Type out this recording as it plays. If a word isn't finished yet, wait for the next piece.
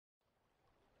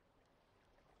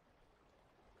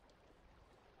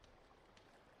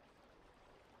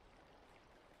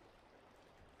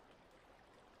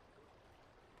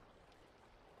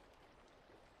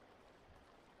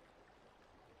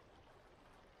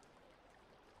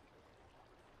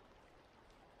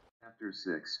Chapter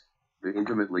 6, The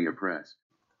Intimately Oppressed.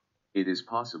 It is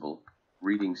possible,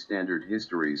 reading standard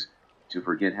histories, to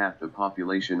forget half the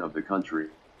population of the country.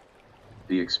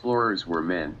 The explorers were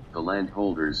men, the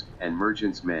landholders and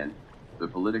merchants men, the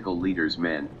political leaders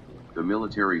men, the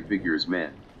military figures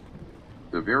men.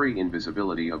 The very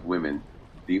invisibility of women,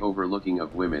 the overlooking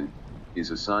of women, is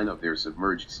a sign of their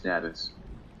submerged status.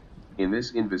 In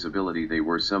this invisibility they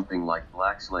were something like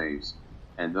black slaves,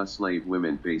 and thus slave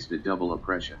women faced a double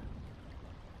oppression.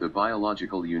 The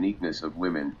biological uniqueness of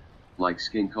women, like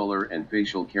skin color and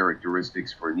facial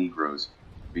characteristics for Negroes,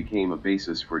 became a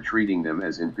basis for treating them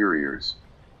as inferiors.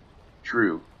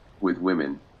 True, with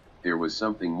women, there was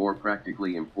something more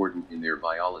practically important in their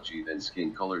biology than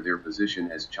skin color, their position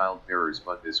as childbearers,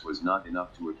 but this was not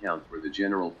enough to account for the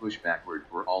general push backward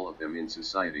for all of them in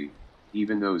society,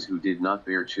 even those who did not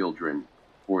bear children,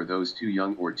 or those too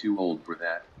young or too old for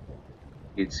that.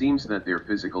 It seems that their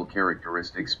physical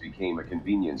characteristics became a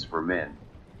convenience for men,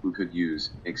 who could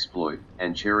use, exploit,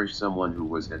 and cherish someone who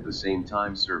was at the same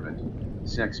time servant,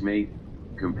 sex mate,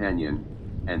 companion,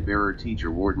 and bearer,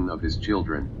 teacher, warden of his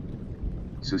children.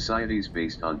 Societies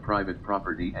based on private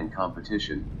property and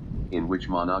competition, in which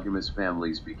monogamous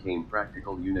families became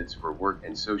practical units for work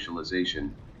and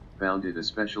socialization, found it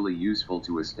especially useful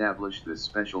to establish this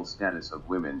special status of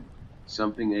women,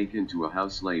 something akin to a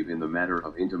house slave in the matter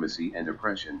of intimacy and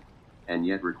oppression, and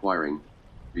yet requiring,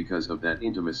 because of that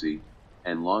intimacy,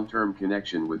 and long-term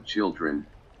connection with children,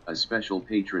 a special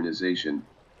patronization,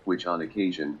 which on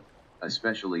occasion,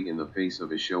 especially in the face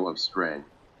of a show of strength,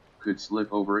 could slip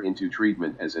over into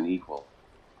treatment as an equal.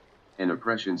 An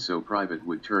oppression so private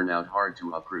would turn out hard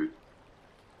to uproot.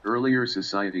 Earlier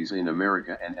societies in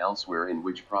America and elsewhere in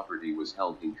which property was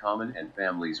held in common and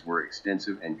families were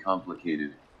extensive and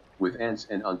complicated, with aunts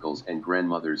and uncles and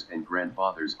grandmothers and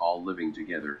grandfathers all living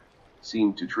together,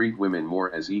 seemed to treat women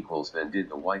more as equals than did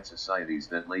the white societies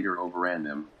that later overran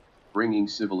them, bringing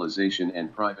civilization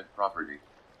and private property.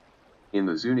 In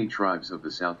the Zuni tribes of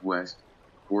the Southwest,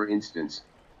 for instance,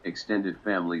 extended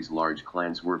families, large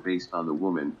clans, were based on the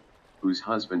woman, whose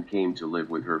husband came to live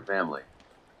with her family.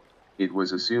 It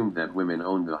was assumed that women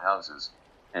owned the houses,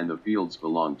 and the fields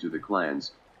belonged to the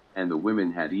clans, and the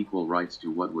women had equal rights to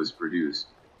what was produced.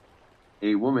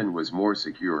 A woman was more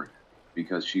secure,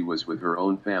 because she was with her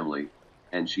own family,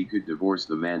 and she could divorce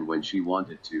the man when she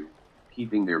wanted to,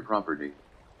 keeping their property.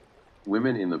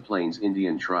 Women in the Plains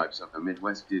Indian tribes of the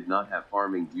Midwest did not have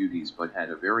farming duties but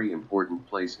had a very important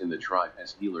place in the tribe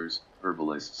as healers,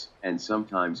 herbalists, and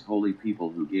sometimes holy people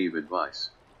who gave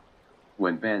advice.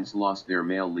 When bands lost their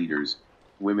male leaders,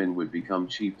 women would become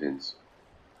chieftains.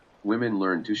 Women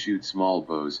learned to shoot small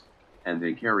bows, and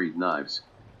they carried knives,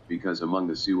 because among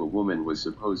the Sioux a woman was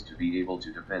supposed to be able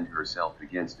to defend herself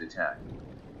against attack.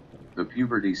 The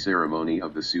puberty ceremony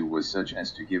of the Sioux was such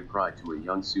as to give pride to a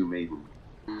young Sioux maiden.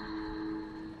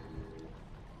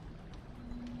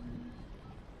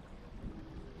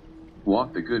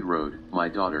 Walk the good road, my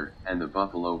daughter, and the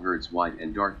buffalo herds white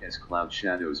and dark as cloud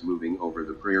shadows moving over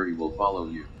the prairie will follow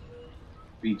you.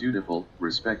 Be dutiful,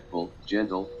 respectful,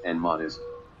 gentle, and modest,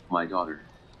 my daughter.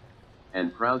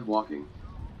 And proud walking.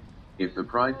 If the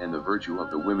pride and the virtue of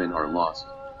the women are lost,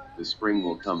 the spring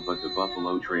will come but the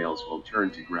buffalo trails will turn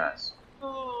to grass.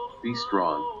 Be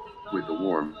strong, with the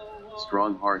warm,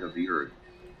 strong heart of the earth.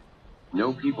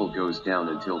 No people goes down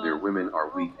until their women are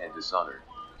weak and dishonored.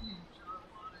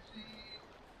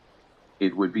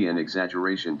 It would be an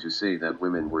exaggeration to say that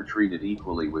women were treated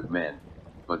equally with men,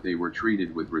 but they were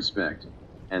treated with respect,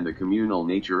 and the communal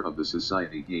nature of the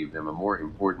society gave them a more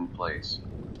important place.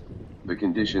 The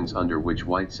conditions under which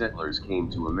white settlers came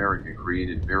to America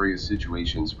created various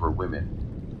situations for women.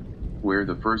 Where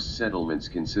the first settlements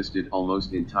consisted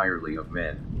almost entirely of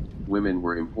men, women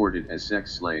were imported as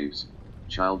sex slaves,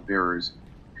 childbearers,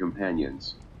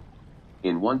 companions.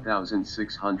 In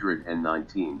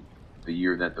 1619, the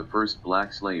year that the first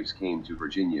black slaves came to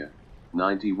Virginia,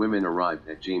 90 women arrived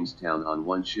at Jamestown on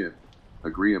one ship,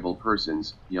 agreeable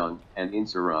persons, young and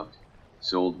incorrupt,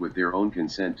 sold with their own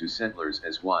consent to settlers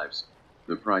as wives,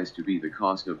 the price to be the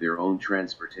cost of their own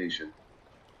transportation.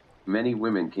 Many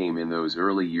women came in those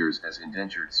early years as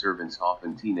indentured servants,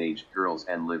 often teenage girls,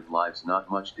 and lived lives not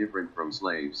much different from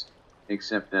slaves,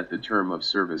 except that the term of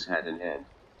service had an end.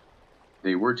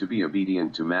 They were to be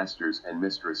obedient to masters and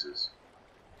mistresses.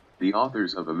 The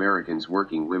authors of Americans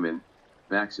Working Women,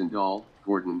 Baxendale,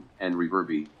 Gordon, and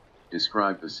Reverby,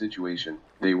 describe the situation.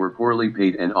 They were poorly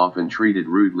paid and often treated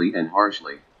rudely and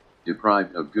harshly,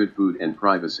 deprived of good food and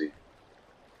privacy.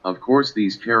 Of course,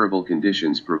 these terrible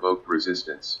conditions provoked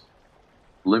resistance.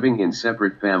 Living in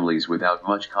separate families without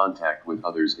much contact with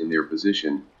others in their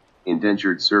position,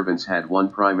 indentured servants had one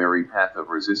primary path of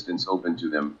resistance open to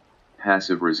them: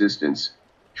 passive resistance,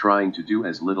 trying to do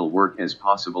as little work as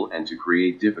possible and to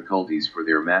create difficulties for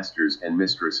their masters and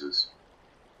mistresses.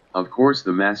 Of course,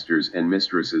 the masters and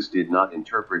mistresses did not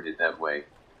interpret it that way,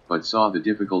 but saw the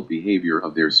difficult behavior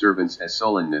of their servants as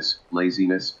sullenness,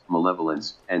 laziness,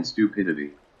 malevolence, and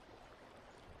stupidity.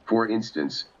 For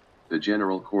instance, the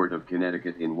General Court of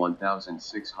Connecticut in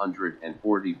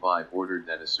 1645 ordered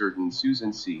that a certain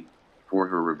Susan C., for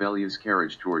her rebellious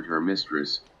carriage toward her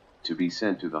mistress, to be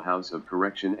sent to the House of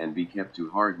Correction and be kept to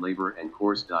hard labor and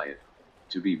coarse diet,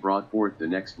 to be brought forth the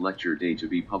next lecture day to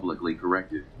be publicly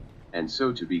corrected, and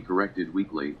so to be corrected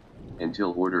weekly,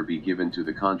 until order be given to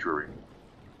the contrary.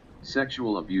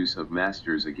 Sexual abuse of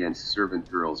masters against servant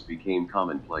girls became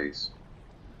commonplace.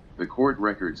 The court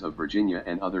records of Virginia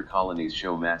and other colonies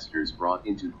show masters brought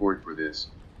into court for this,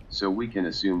 so we can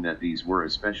assume that these were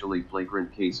especially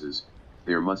flagrant cases.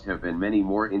 There must have been many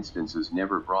more instances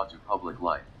never brought to public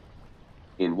light.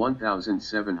 In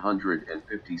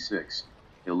 1756,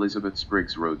 Elizabeth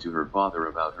Spriggs wrote to her father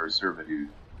about her servitude.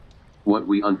 "What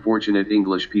we unfortunate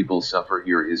English people suffer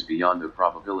here is beyond the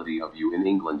probability of you in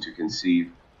England to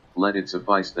conceive. Let it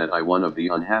suffice that I, one of the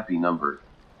unhappy number,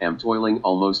 am toiling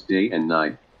almost day and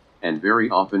night, and very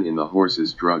often in the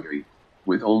horse's druggery,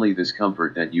 with only this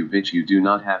comfort that you bitch you do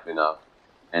not have enough,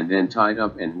 and then tied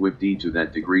up and whipped to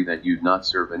that degree that you'd not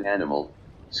serve an animal,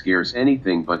 scarce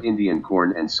anything but Indian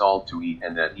corn and salt to eat,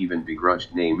 and that even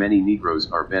begrudged, nay many negroes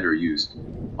are better used,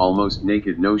 almost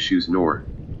naked, no shoes nor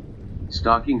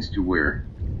stockings to wear.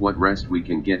 What rest we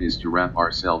can get is to wrap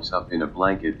ourselves up in a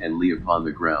blanket and lie upon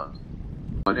the ground."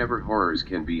 Whatever horrors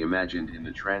can be imagined in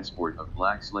the transport of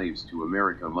black slaves to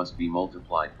America must be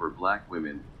multiplied for black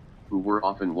women, who were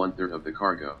often one-third of the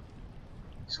cargo.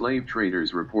 Slave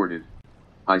traders reported,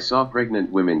 "I saw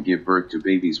pregnant women give birth to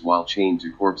babies while chained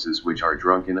to corpses which our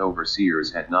drunken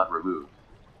overseers had not removed.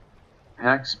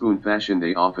 Pack spoon fashion,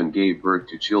 they often gave birth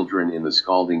to children in the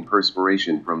scalding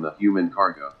perspiration from the human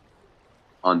cargo."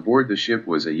 On board the ship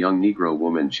was a young Negro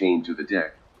woman chained to the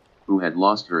deck, who had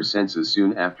lost her senses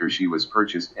soon after she was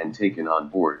purchased and taken on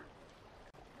board.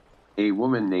 A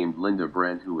woman named Linda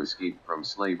Brand, who escaped from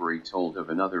slavery, told of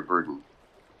another burden.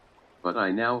 "But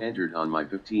I now entered on my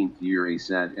 15th year, a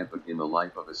sad epoch in the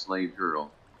life of a slave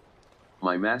girl.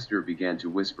 My master began to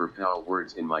whisper foul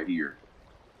words in my ear.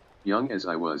 Young as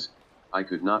I was, I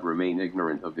could not remain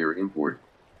ignorant of their import.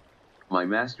 My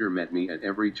master met me at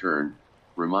every turn,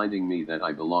 reminding me that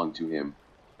I belonged to him,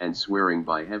 and swearing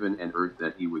by heaven and earth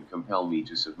that he would compel me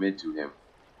to submit to him.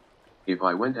 If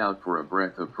I went out for a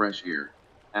breath of fresh air,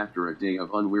 after a day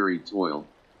of unwearied toil,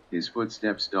 his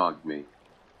footsteps dogged me.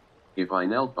 If I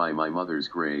knelt by my mother's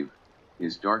grave,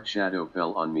 his dark shadow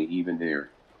fell on me even there.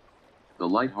 The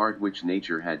light heart which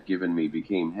nature had given me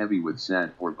became heavy with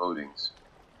sad forebodings.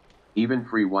 Even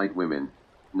free white women,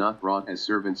 not brought as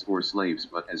servants or slaves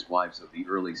but as wives of the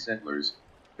early settlers,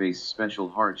 faced special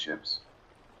hardships.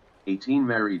 18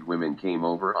 married women came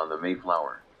over on the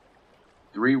Mayflower.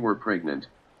 3 were pregnant,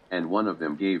 and one of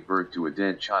them gave birth to a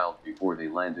dead child before they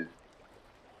landed.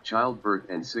 Childbirth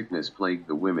and sickness plagued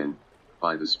the women.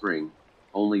 By the spring,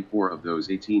 only 4 of those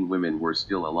 18 women were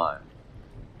still alive.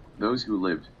 Those who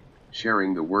lived,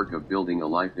 sharing the work of building a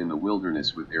life in the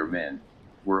wilderness with their men,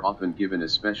 were often given a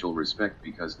special respect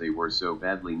because they were so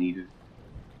badly needed.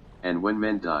 And when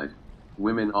men died,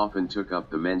 women often took up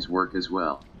the men's work as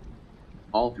well.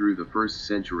 All through the 1st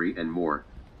century and more,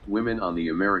 women on the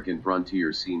American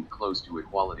frontier seemed close to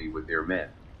equality with their men.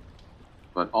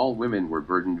 But all women were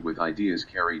burdened with ideas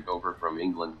carried over from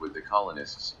England with the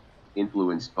colonists,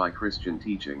 influenced by Christian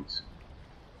teachings.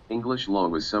 English law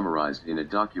was summarized in a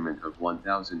document of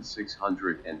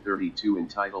 1632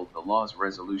 entitled The Laws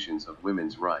Resolutions of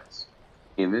Women's Rights.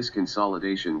 In this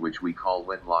consolidation, which we call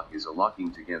wedlock, is a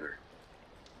locking together.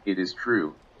 It is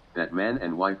true that man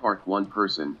and wife are one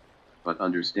person, but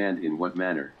understand in what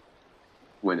manner.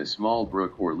 When a small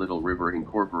brook or little river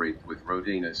incorporates with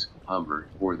Rhodanus, Humber,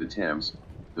 or the Thames,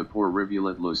 the poor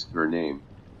rivulet loses her name.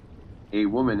 A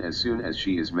woman, as soon as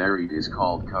she is married, is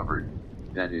called covered,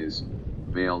 that is,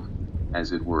 veiled,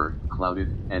 as it were,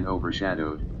 clouded, and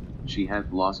overshadowed. She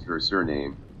hath lost her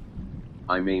surname.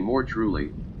 I may more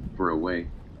truly, for a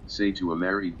way, say to a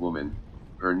married woman,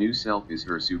 her new self is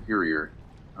her superior,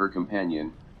 her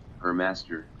companion, her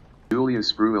master.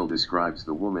 Julius Spruill describes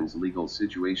the woman's legal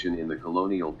situation in the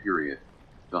colonial period.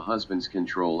 The husband's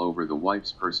control over the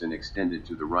wife's person extended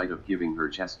to the right of giving her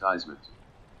chastisement.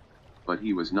 But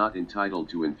he was not entitled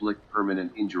to inflict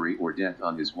permanent injury or death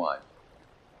on his wife.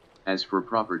 As for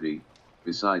property,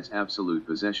 besides absolute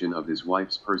possession of his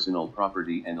wife's personal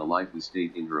property and a life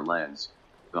estate in her lands,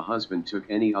 the husband took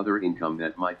any other income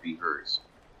that might be hers.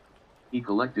 He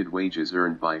collected wages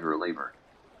earned by her labor.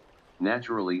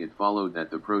 Naturally, it followed that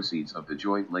the proceeds of the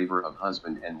joint labor of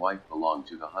husband and wife belonged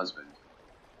to the husband.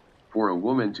 For a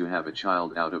woman to have a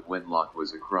child out of wedlock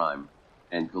was a crime,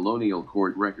 and colonial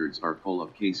court records are full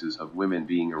of cases of women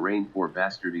being arraigned for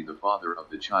bastardy the father of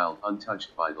the child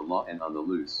untouched by the law and on the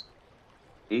loose.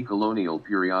 A colonial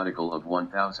periodical of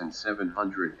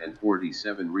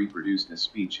 1747 reproduced a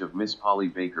speech of Miss Polly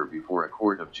Baker before a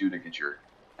court of judicature,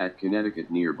 at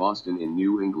Connecticut near Boston in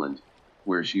New England,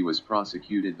 where she was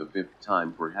prosecuted the 5th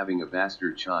time for having a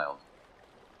bastard child.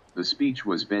 The speech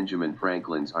was Benjamin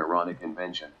Franklin's ironic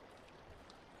invention.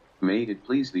 May it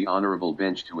please the honorable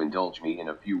bench to indulge me in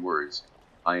a few words.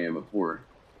 I am a poor,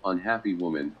 unhappy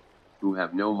woman, who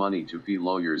have no money to fee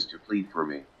lawyers to plead for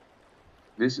me.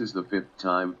 This is the 5th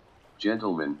time,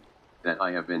 gentlemen, that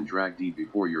I have been dragged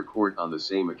before your court on the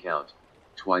same account.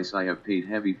 Twice I have paid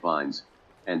heavy fines,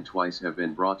 and twice have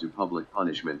been brought to public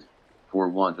punishment, for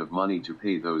want of money to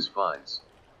pay those fines.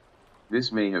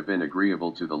 This may have been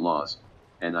agreeable to the laws,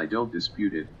 and I don't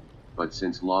dispute it, but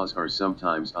since laws are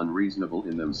sometimes unreasonable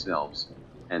in themselves,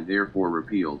 and therefore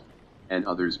repealed, and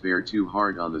others bear too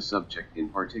hard on the subject in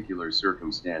particular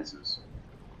circumstances,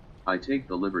 I take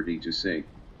the liberty to say,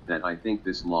 that I think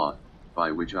this law,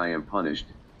 by which I am punished,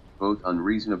 both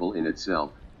unreasonable in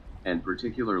itself, and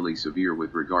particularly severe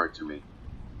with regard to me.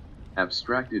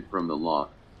 Abstracted from the law,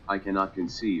 I cannot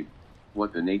conceive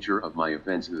what the nature of my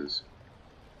offense is.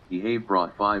 He have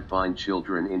brought 5 fine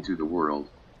children into the world.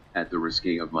 At the risk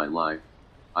of my life,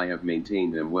 I have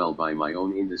maintained them well by my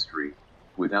own industry,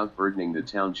 without burdening the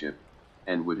township,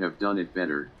 and would have done it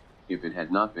better, if it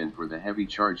had not been for the heavy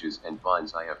charges and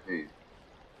fines I have paid.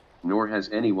 Nor has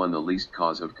anyone the least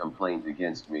cause of complaint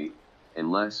against me,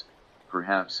 unless,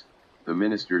 perhaps, the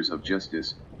ministers of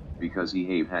justice, because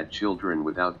he have had children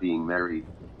without being married,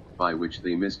 by which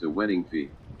they missed a wedding fee.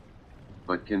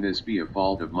 But can this be a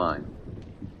fault of mine?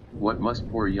 What must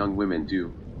poor young women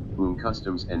do, whom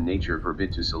customs and nature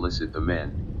forbid to solicit the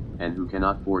men, and who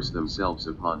cannot force themselves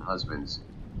upon husbands,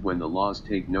 when the laws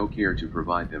take no care to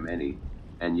provide them any,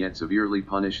 and yet severely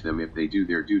punish them if they do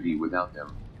their duty without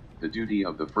them, the duty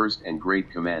of the first and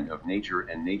great command of nature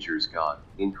and nature's God,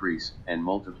 increase and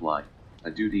multiply,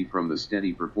 a duty from the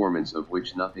steady performance of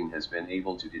which nothing has been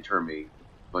able to deter me,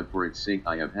 but for its sake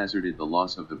I have hazarded the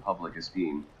loss of the public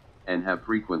esteem, and have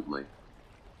frequently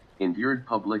endured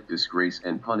public disgrace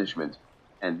and punishment,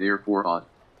 and therefore ought,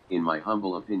 in my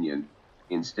humble opinion,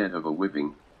 instead of a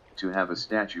whipping, to have a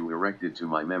statue erected to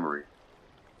my memory.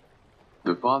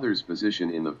 The father's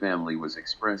position in the family was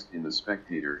expressed in the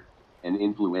Spectator, an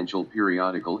influential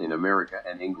periodical in America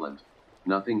and England.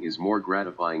 Nothing is more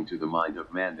gratifying to the mind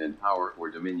of man than power or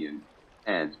dominion,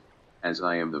 and, as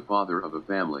I am the father of a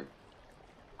family,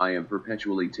 I am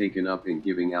perpetually taken up in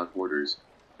giving out orders,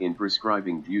 in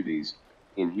prescribing duties,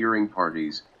 in hearing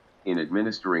parties, in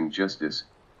administering justice,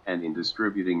 and in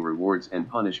distributing rewards and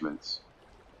punishments.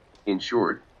 In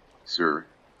short, sir,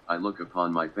 I look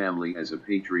upon my family as a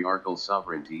patriarchal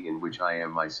sovereignty in which I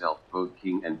am myself both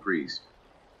king and priest.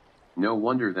 No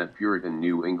wonder that Puritan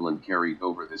New England carried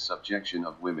over the subjection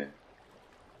of women.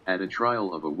 At a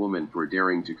trial of a woman for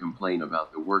daring to complain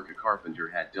about the work a carpenter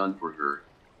had done for her,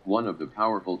 one of the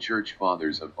powerful church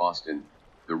fathers of Boston,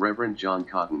 the Reverend John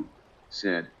Cotton,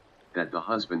 said, that the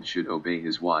husband should obey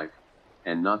his wife,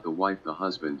 and not the wife the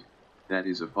husband. That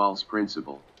is a false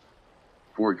principle.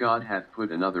 For God hath put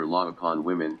another law upon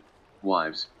women,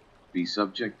 wives, be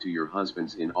subject to your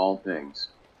husbands in all things.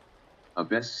 A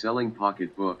best-selling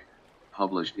pocket book,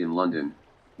 published in London,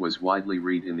 was widely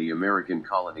read in the American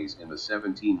colonies in the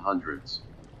 1700s.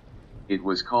 It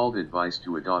was called Advice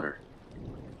to a Daughter.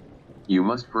 You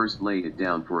must first lay it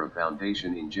down for a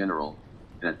foundation in general,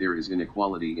 that there is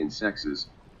inequality in sexes,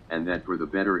 and that for the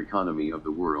better economy of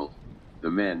the world, the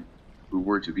men, who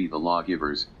were to be the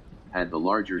lawgivers, had the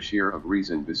larger share of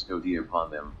reason bestowed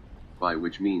upon them, by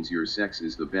which means your sex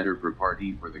is the better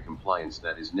proparty for the compliance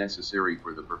that is necessary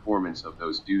for the performance of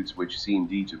those duties which seem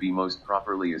to be most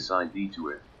properly assigned to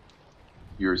it.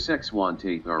 Your sex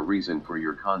wanteth our reason for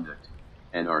your conduct,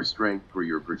 and our strength for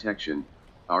your protection.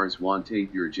 Ours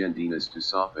wanteth your gentleness to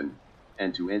soften,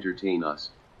 and to entertain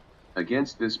us.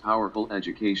 Against this powerful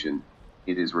education,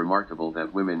 it is remarkable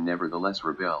that women nevertheless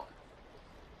rebelled.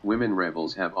 Women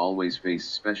rebels have always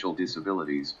faced special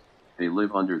disabilities. They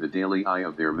live under the daily eye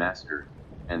of their master,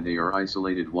 and they are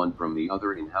isolated one from the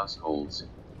other in households,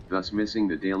 thus missing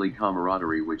the daily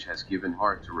camaraderie which has given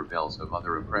heart to rebels of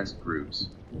other oppressed groups.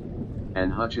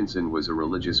 Anne Hutchinson was a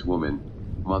religious woman,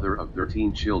 mother of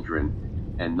 13 children,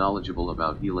 and knowledgeable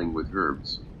about healing with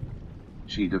herbs.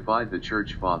 She defied the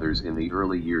Church Fathers in the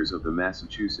early years of the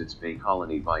Massachusetts Bay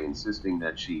Colony by insisting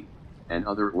that she, and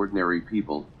other ordinary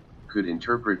people, could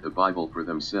interpret the Bible for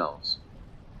themselves.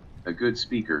 A good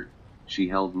speaker, she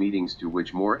held meetings to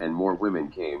which more and more women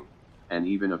came, and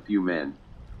even a few men,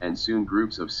 and soon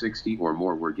groups of 60 or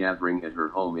more were gathering at her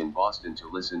home in Boston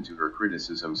to listen to her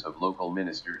criticisms of local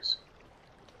ministers.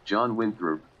 John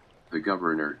Winthrop, the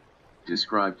governor,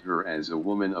 described her as a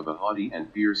woman of a haughty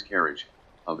and fierce carriage,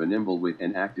 of a nimble wit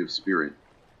and active spirit,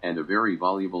 and a very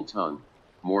voluble tongue,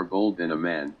 more bold than a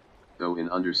man, though in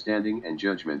understanding and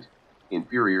judgment,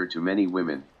 inferior to many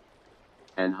women.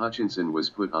 Anne Hutchinson was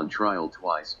put on trial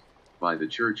twice, by the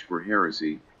church for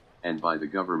heresy, and by the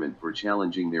government for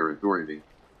challenging their authority.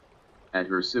 At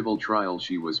her civil trial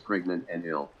she was pregnant and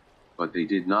ill, but they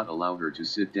did not allow her to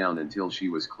sit down until she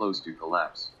was close to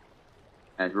collapse.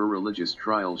 At her religious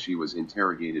trial she was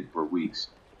interrogated for weeks,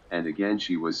 and again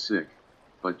she was sick,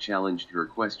 but challenged her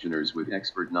questioners with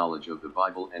expert knowledge of the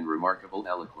Bible and remarkable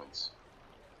eloquence.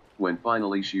 When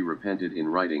finally she repented in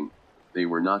writing, they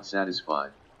were not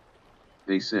satisfied.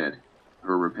 They said,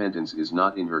 "Her repentance is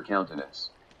not in her countenance."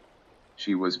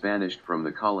 She was banished from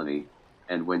the colony,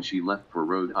 and when she left for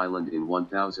Rhode Island in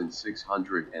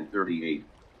 1638,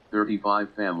 35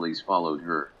 families followed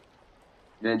her.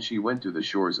 Then she went to the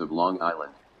shores of Long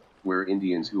Island, where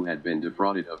Indians who had been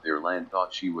defrauded of their land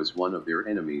thought she was one of their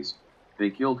enemies. They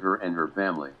killed her and her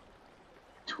family.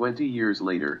 20 years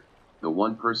later, the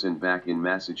one person back in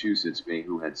Massachusetts Bay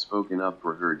who had spoken up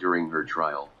for her during her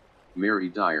trial, Mary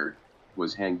Dyer,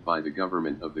 was hanged by the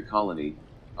government of the colony,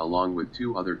 along with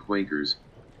 2 other Quakers,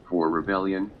 for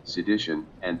rebellion, sedition,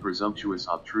 and presumptuous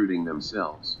obtruding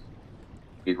themselves.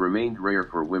 It remained rare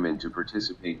for women to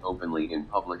participate openly in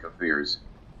public affairs,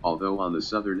 although on the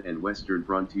southern and western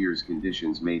frontiers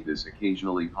conditions made this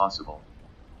occasionally possible.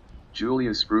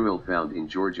 Julia Spruill found in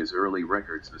Georgia's early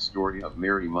records the story of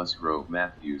Mary Musgrove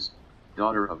Matthews,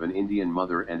 daughter of an Indian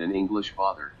mother and an English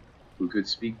father, who could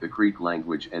speak the Creek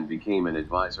language and became an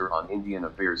advisor on Indian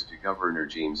affairs to Governor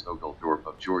James Oglethorpe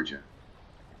of Georgia.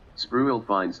 Spruill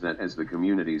finds that as the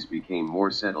communities became more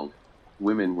settled,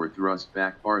 women were thrust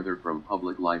back farther from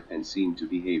public life and seemed to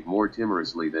behave more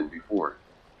timorously than before.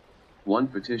 One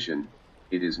petition,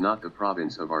 "It is not the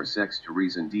province of our sex to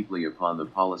reason deeply upon the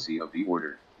policy of the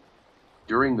order."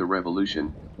 During the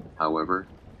Revolution, however,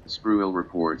 Spruill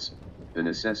reports, the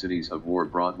necessities of war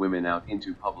brought women out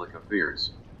into public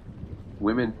affairs.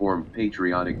 Women formed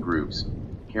patriotic groups,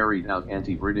 carried out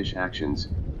anti-British actions,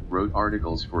 wrote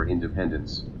articles for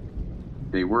independence.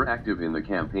 They were active in the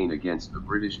campaign against the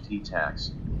British tea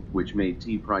tax, which made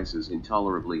tea prices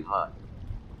intolerably high.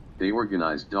 They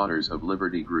organized Daughters of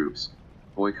Liberty groups,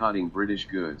 boycotting British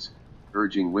goods,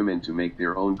 urging women to make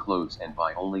their own clothes and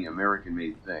buy only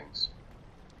American-made things.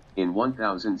 In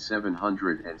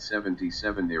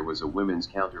 1777 there was a women's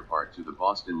counterpart to the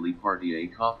Boston Tea Party, a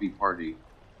coffee party,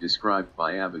 described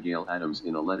by Abigail Adams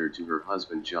in a letter to her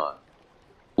husband John.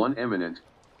 One eminent,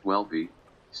 wealthy,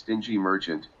 stingy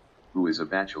merchant, who is a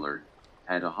bachelor,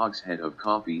 had a hogshead of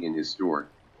coffee in his store,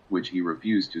 which he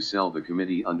refused to sell the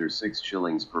committee under 6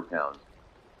 shillings per pound.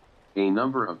 A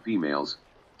number of females,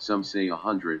 some say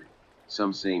 100,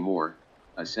 some say more,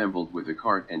 assembled with a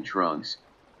cart and trunks,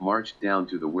 marched down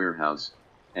to the warehouse,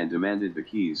 and demanded the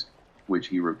keys, which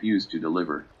he refused to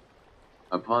deliver.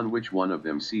 Upon which one of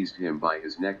them seized him by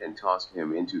his neck and tossed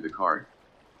him into the cart.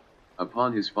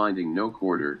 Upon his finding no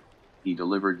quarter, he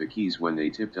delivered the keys when they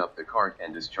tipped up the cart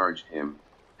and discharged him,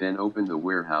 then opened the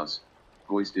warehouse,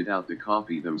 hoisted out the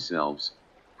coffee themselves,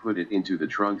 put it into the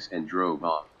trunks and drove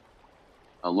off.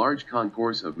 A large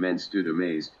concourse of men stood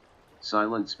amazed,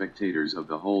 silent spectators of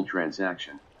the whole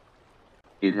transaction.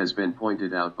 It has been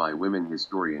pointed out by women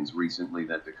historians recently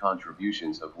that the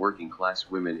contributions of working-class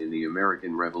women in the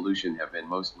American Revolution have been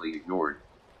mostly ignored,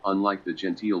 unlike the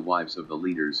genteel wives of the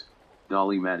leaders,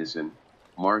 Dolly Madison,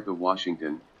 Martha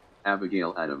Washington,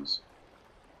 Abigail Adams.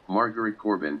 Margaret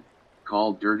Corbin,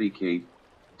 called Dirty Kate,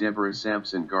 Deborah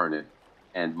Sampson Garnett,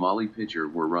 and Molly Pitcher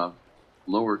were rough,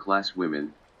 lower-class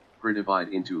women, prettified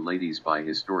into ladies by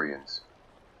historians.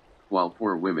 While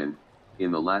poor women,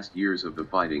 in the last years of the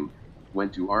fighting,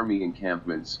 went to army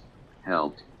encampments,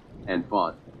 helped, and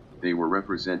fought, they were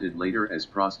represented later as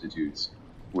prostitutes,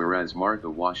 whereas Martha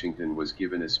Washington was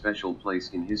given a special place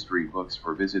in history books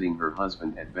for visiting her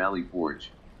husband at Valley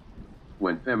Forge.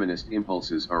 When feminist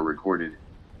impulses are recorded,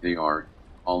 they are,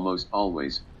 almost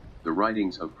always, the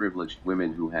writings of privileged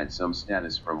women who had some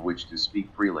status from which to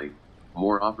speak freely,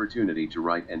 more opportunity to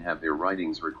write and have their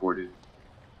writings recorded.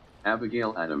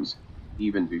 Abigail Adams,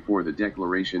 even before the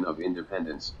Declaration of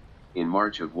Independence, in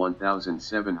March of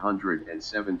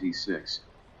 1776,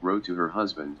 wrote to her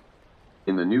husband,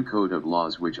 "In the new code of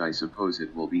laws which I suppose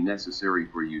it will be necessary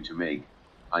for you to make,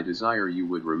 I desire you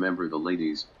would remember the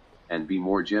ladies, and be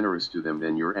more generous to them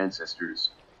than your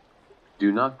ancestors.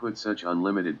 Do not put such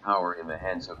unlimited power in the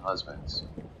hands of husbands.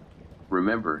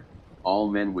 Remember,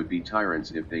 all men would be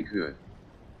tyrants if they could.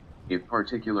 If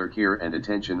particular care and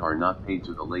attention are not paid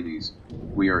to the ladies,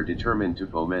 we are determined to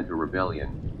foment a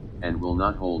rebellion, and will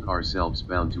not hold ourselves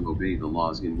bound to obey the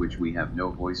laws in which we have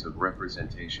no voice of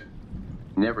representation."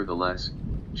 Nevertheless,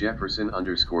 Jefferson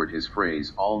underscored his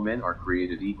phrase "all men are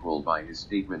created equal" by his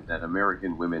statement that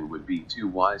American women would be too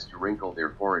wise to wrinkle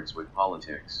their foreheads with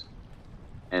politics.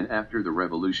 And after the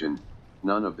Revolution,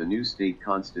 none of the new state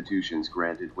constitutions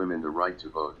granted women the right to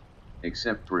vote,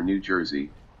 except for New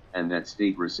Jersey, and that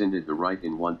state rescinded the right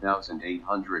in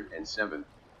 1807.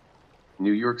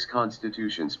 New York's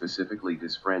constitution specifically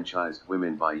disfranchised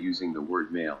women by using the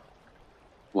word male.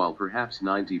 While perhaps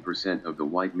 90% of the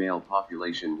white male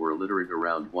population were literate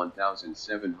around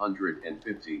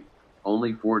 1750,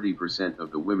 only 40%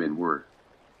 of the women were.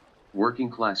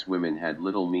 Working-class women had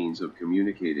little means of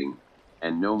communicating,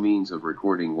 and no means of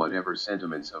recording whatever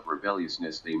sentiments of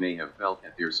rebelliousness they may have felt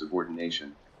at their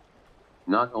subordination.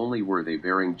 Not only were they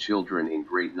bearing children in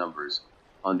great numbers,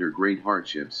 under great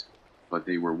hardships, but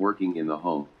they were working in the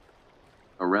home.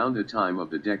 Around the time of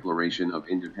the Declaration of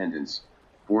Independence,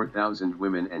 4,000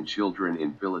 women and children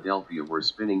in Philadelphia were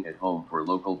spinning at home for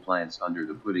local plants under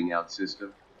the putting-out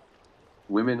system.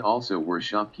 Women also were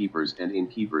shopkeepers and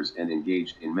innkeepers and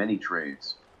engaged in many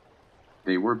trades.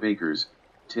 They were bakers,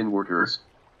 tin workers,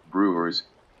 brewers,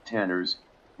 tanners,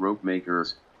 rope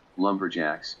makers,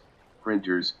 lumberjacks,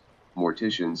 printers,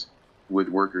 morticians,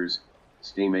 woodworkers,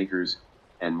 staymakers,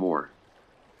 and more.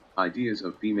 Ideas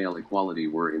of female equality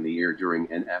were in the air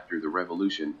during and after the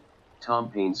Revolution. Tom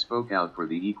Paine spoke out for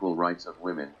the equal rights of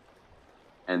women.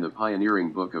 And the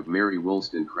pioneering book of Mary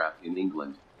Wollstonecraft in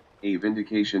England, A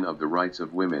Vindication of the Rights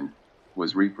of Women,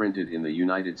 was reprinted in the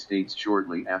United States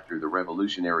shortly after the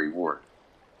Revolutionary War.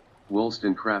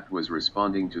 Wollstonecraft was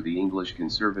responding to the English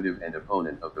conservative and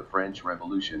opponent of the French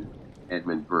Revolution,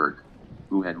 Edmund Burke,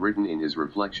 who had written in his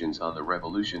reflections on the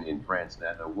Revolution in France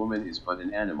that a woman is but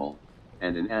an animal,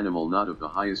 and an animal not of the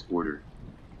highest order.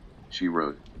 She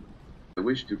wrote, "I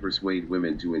wish to persuade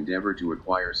women to endeavor to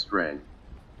acquire strength,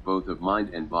 both of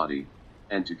mind and body,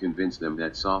 and to convince them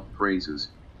that soft phrases,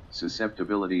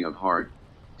 susceptibility of heart,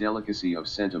 delicacy of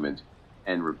sentiment,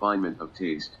 and refinement of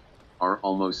taste, are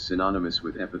almost synonymous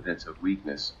with epithets of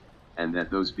weakness, and that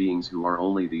those beings who are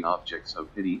only the objects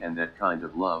of pity and that kind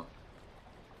of love,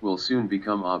 will soon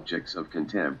become objects of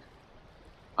contempt.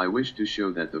 I wish to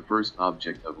show that the first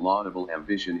object of laudable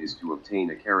ambition is to obtain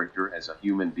a character as a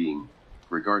human being,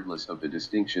 regardless of the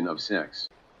distinction of sex."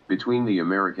 Between the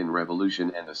American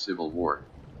Revolution and the Civil War,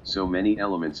 so many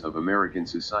elements of American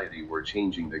society were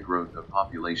changing: the growth of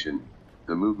population,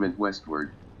 the movement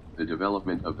westward, the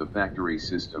development of the factory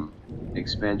system,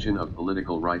 expansion of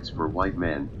political rights for white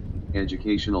men,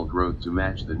 educational growth to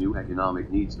match the new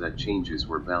economic needs. That changes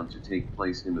were bound to take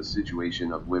place in the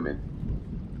situation of women.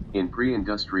 In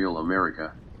pre-industrial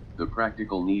America, the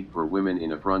practical need for women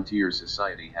in a frontier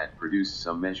society had produced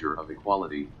some measure of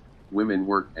equality. Women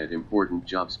worked at important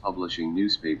jobs, publishing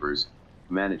newspapers,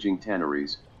 managing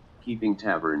tanneries, keeping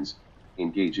taverns,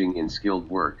 engaging in skilled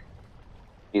work.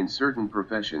 In certain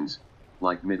professions,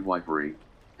 like midwifery,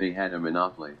 they had a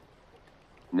monopoly.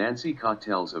 Nancy Cott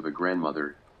tells of a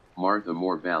grandmother, Martha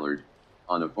Moore Ballard,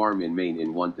 on a farm in Maine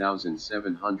in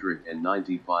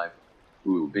 1795,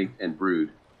 who baked and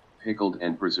brewed, pickled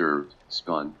and preserved,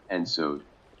 spun and sewed,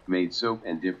 made soap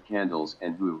and dipped candles,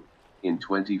 and who, in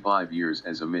 25 years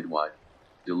as a midwife,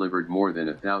 delivered more than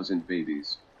 1,000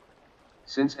 babies.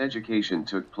 Since education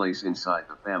took place inside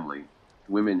the family,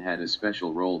 women had a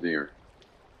special role there.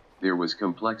 There was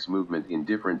complex movement in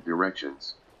different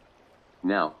directions.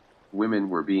 Now, women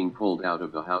were being pulled out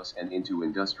of the house and into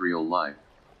industrial life,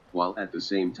 while at the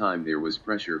same time there was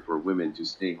pressure for women to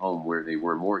stay home where they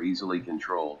were more easily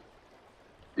controlled.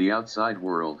 The outside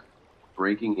world,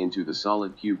 breaking into the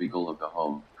solid cubicle of the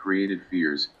home, created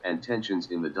fears and tensions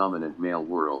in the dominant male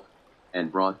world, and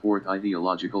brought forth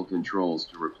ideological controls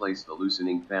to replace the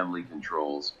loosening family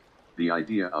controls. The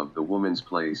idea of the woman's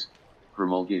place,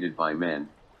 promulgated by men,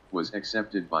 was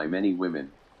accepted by many women.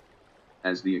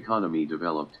 As the economy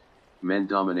developed, men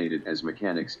dominated as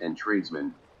mechanics and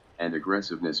tradesmen, and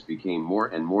aggressiveness became more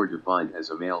and more defined as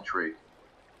a male trait.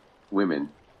 Women,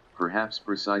 perhaps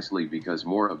precisely because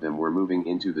more of them were moving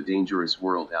into the dangerous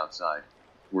world outside,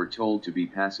 were told to be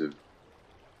passive.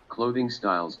 Clothing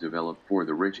styles developed for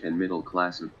the rich and middle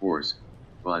class, of course,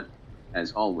 but,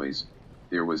 as always,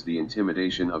 there was the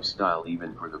intimidation of style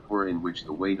even for the poor, in which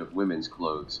the weight of women's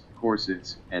clothes,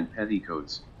 corsets, and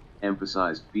petticoats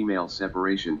emphasized female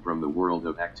separation from the world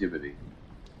of activity.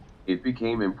 It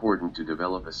became important to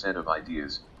develop a set of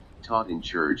ideas, taught in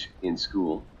church, in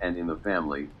school, and in the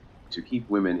family, to keep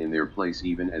women in their place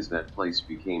even as that place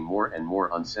became more and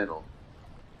more unsettled.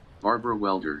 Barbara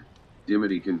Welder,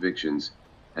 Dimity Convictions,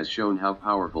 has shown how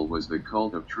powerful was the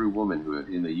cult of true womanhood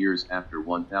in the years after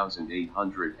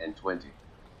 1820.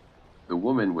 The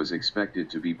woman was expected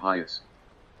to be pious.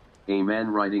 A man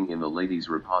writing in the Ladies'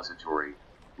 Repository,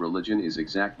 "Religion is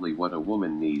exactly what a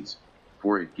woman needs,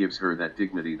 for it gives her that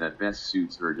dignity that best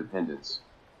suits her dependence."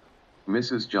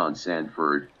 Mrs. John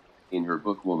Sandford, in her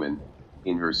book Woman,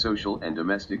 in her social and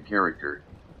domestic character,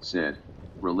 said,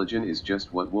 "Religion is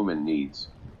just what woman needs.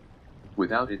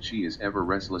 Without it she is ever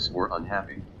restless or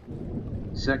unhappy."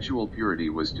 Sexual purity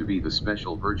was to be the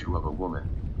special virtue of a woman.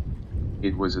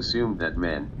 It was assumed that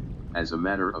men, as a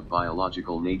matter of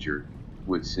biological nature,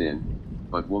 would sin,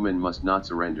 but woman must not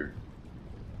surrender.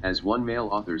 As one male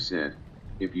author said,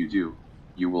 "If you do,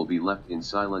 you will be left in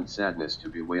silent sadness to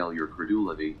bewail your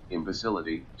credulity,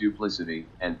 imbecility, duplicity,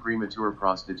 and premature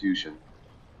prostitution."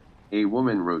 A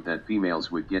woman wrote that females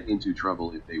would get into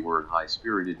trouble if they were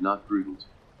high-spirited, not prudent.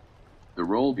 The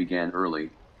role began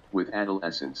early, with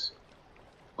adolescence.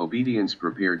 Obedience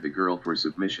prepared the girl for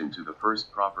submission to the first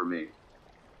proper mate.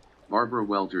 Barbara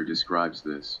Welter describes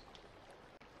this.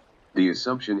 The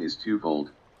assumption is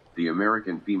twofold. The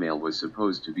American female was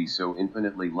supposed to be so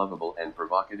infinitely lovable and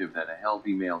provocative that a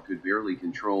healthy male could barely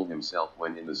control himself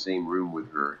when in the same room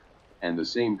with her, and the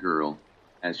same girl,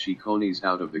 as she conies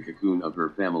out of the cocoon of her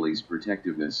family's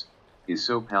protectiveness, is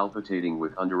so palpitating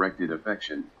with undirected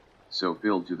affection, so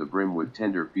filled to the brim with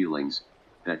tender feelings,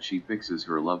 that she fixes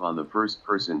her love on the first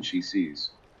person she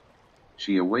sees.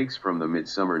 She awakes from the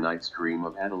midsummer night's dream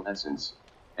of adolescence,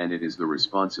 and it is the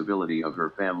responsibility of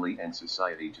her family and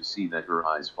society to see that her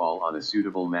eyes fall on a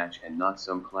suitable match and not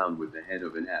some clown with the head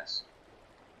of an S.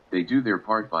 They do their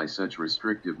part by such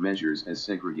restrictive measures as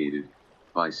segregated,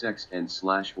 by sex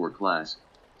and/or class,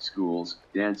 schools,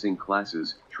 dancing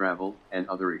classes, travel, and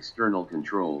other external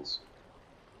controls.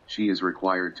 She is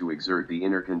required to exert the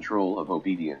inner control of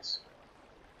obedience.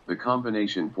 The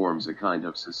combination forms a kind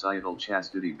of societal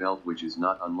chastity belt which is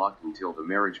not unlocked until the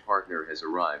marriage partner has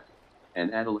arrived,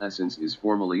 and adolescence is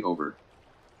formally over.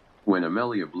 When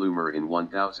Amelia Bloomer in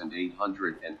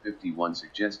 1851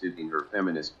 suggested in her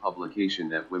feminist publication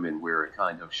that women wear a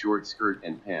kind of short skirt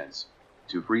and pants,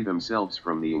 to free themselves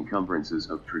from the encumbrances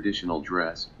of traditional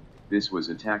dress, this was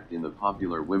attacked in the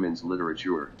popular women's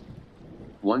literature.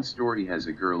 One story has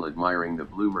a girl admiring the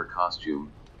Bloomer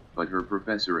costume, but her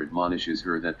professor admonishes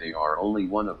her that they are only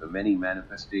one of the many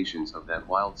manifestations of that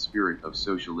wild spirit of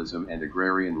socialism and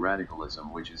agrarian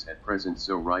radicalism which is at present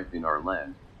so rife in our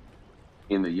land.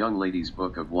 In the Young Lady's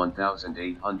Book of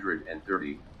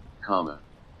 1830,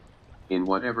 in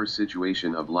whatever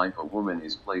situation of life a woman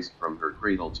is placed from her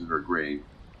cradle to her grave,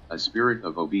 a spirit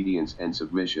of obedience and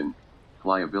submission,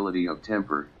 pliability of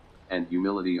temper, and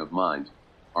humility of mind,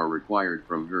 are required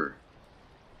from her.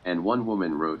 And one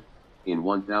woman wrote, in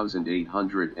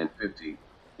 1850,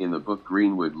 in the book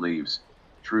Greenwood Leaves,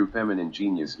 "True feminine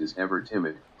genius is ever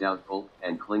timid, doubtful,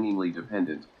 and clingingly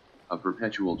dependent, a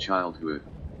perpetual childhood."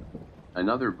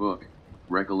 Another book,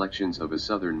 Recollections of a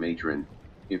Southern Matron,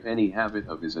 "If any habit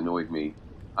of his annoyed me,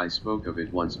 I spoke of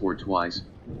it once or twice,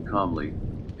 calmly,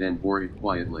 then bore it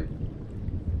quietly."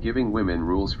 Giving women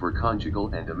rules for conjugal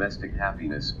and domestic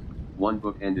happiness, one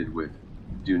book ended with,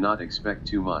 "Do not expect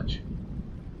too much."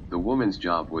 The woman's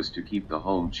job was to keep the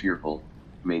home cheerful,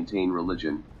 maintain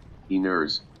religion, be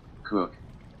nurse, cook,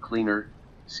 cleaner,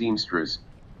 seamstress,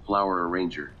 flower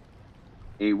arranger.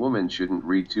 A woman shouldn't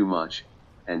read too much,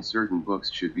 and certain books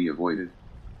should be avoided.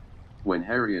 When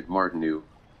Harriet Martineau,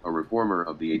 a reformer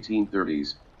of the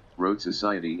 1830s, wrote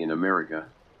Society in America,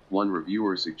 one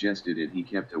reviewer suggested it he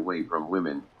kept away from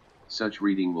women. Such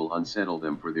reading will unsettle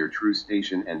them for their true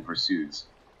station and pursuits,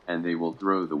 and they will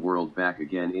throw the world back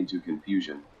again into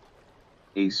confusion.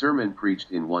 A sermon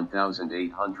preached in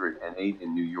 1808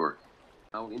 in New York.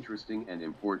 How interesting and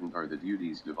important are the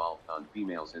duties devolved on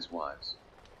females as wives.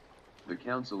 The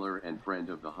counselor and friend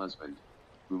of the husband,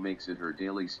 who makes it her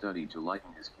daily study to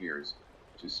lighten his cares,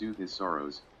 to soothe his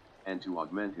sorrows, and to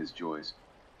augment his joys,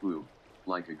 who,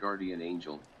 like a guardian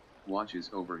angel, watches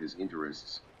over his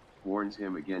interests, warns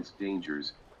him against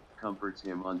dangers, comforts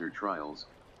him under trials,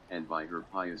 and by her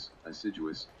pious,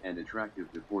 assiduous, and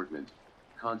attractive deportment,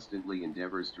 constantly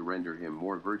endeavors to render him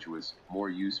more virtuous, more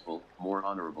useful, more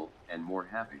honorable, and more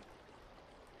happy.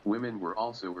 Women were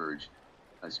also urged,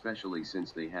 especially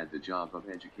since they had the job of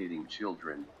educating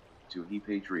children, to be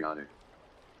patriotic.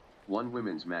 One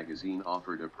women's magazine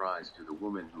offered a prize to the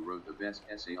woman who wrote the best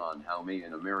essay on how may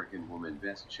an American woman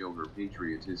best show her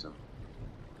patriotism.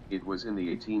 It was in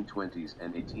the 1820s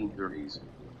and 1830s,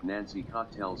 Nancy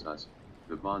Cott tells us,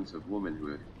 the bonds of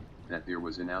womanhood, that there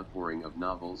was an outpouring of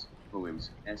novels, poems,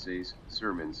 essays,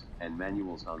 sermons, and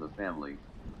manuals on the family,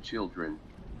 children,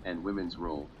 and women's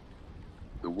role.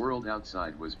 The world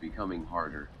outside was becoming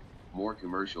harder, more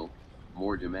commercial,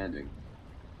 more demanding.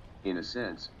 In a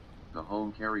sense, the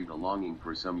home carried a longing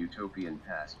for some utopian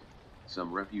past,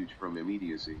 some refuge from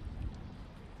immediacy.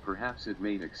 Perhaps it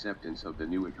made acceptance of the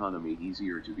new economy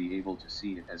easier to be able to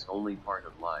see it as only part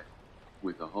of life,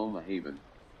 with the home a haven.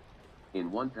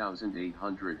 In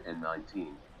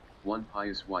 1819, one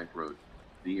pious wife wrote,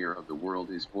 "The air of the world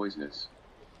is poisonous.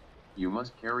 You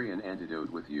must carry an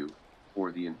antidote with you,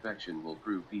 or the infection will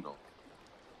prove fatal."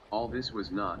 All this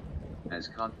was not, as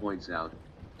Kant points out,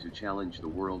 to challenge the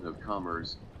world of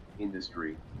commerce,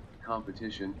 industry,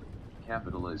 competition,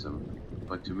 capitalism,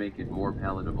 but to make it more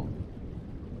palatable.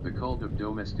 The cult of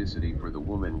domesticity for the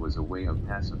woman was a way of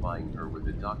pacifying her with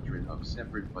the doctrine of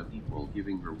separate but equal,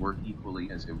 giving her work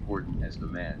equally as important as the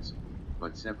man's,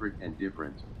 but separate and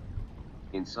different.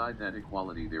 Inside that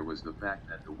equality there was the fact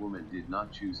that the woman did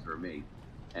not choose her mate,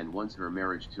 and once her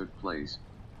marriage took place,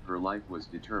 her life was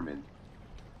determined.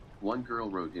 One girl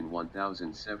wrote in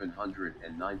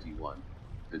 1791,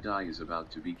 "The die is about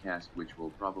to be cast which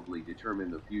will probably determine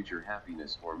the future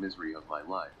happiness or misery of my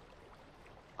life.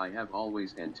 I have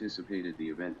always anticipated the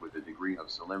event with a degree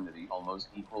of solemnity almost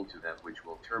equal to that which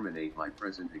will terminate my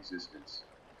present existence."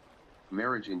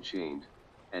 Marriage enchained,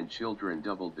 and children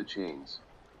doubled the chains.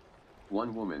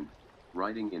 One woman,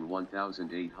 writing in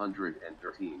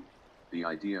 1813, "The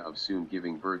idea of soon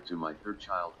giving birth to my third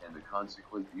child and the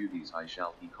consequent duties I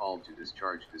shall be called to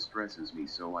discharge distresses me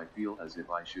so I feel as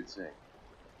if I should sing."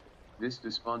 This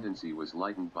despondency was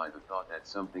lightened by the thought that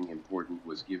something important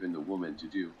was given the woman to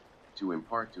do, to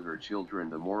impart to her children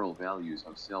the moral values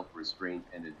of self-restraint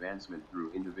and advancement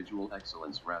through individual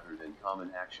excellence rather than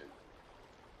common action.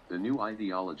 The new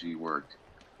ideology worked,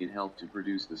 it helped to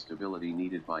produce the stability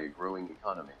needed by a growing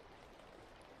economy.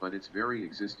 But its very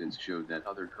existence showed that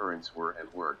other currents were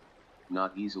at work,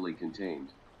 not easily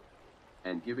contained.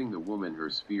 And giving the woman her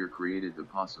sphere created the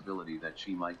possibility that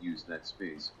she might use that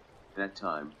space, that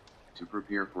time, to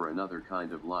prepare for another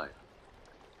kind of life.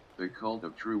 The cult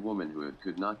of true womanhood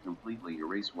could not completely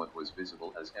erase what was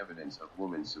visible as evidence of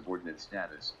woman's subordinate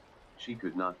status. She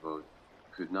could not vote,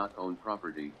 could not own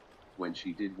property. When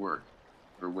she did work,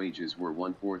 her wages were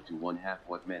 1/4 to 1/2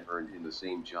 what men earned in the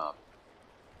same job.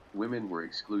 Women were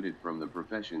excluded from the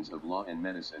professions of law and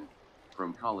medicine,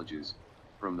 from colleges,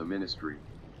 from the ministry.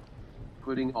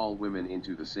 Putting all women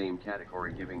into the same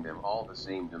category, giving them all the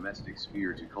same domestic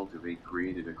sphere to cultivate,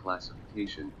 created a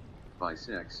classification, by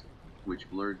sex, which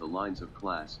blurred the lines of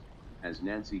class, as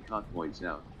Nancy Cott points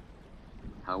out.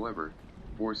 However,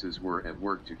 forces were at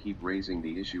work to keep raising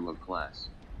the issue of class.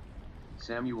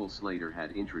 Samuel Slater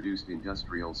had introduced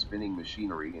industrial spinning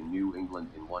machinery in New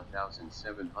England in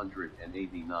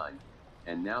 1789,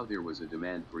 and now there was a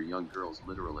demand for young girls,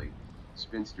 literally,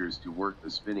 spinsters, to work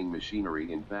the spinning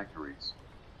machinery in factories.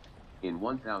 In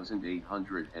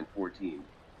 1814,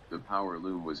 the power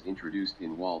loom was introduced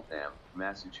in Waltham,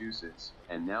 Massachusetts,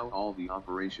 and now all the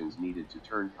operations needed to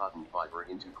turn cotton fiber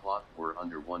into cloth were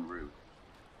under one roof.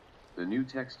 The new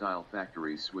textile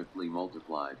factories swiftly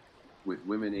multiplied, with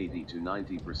women 80 to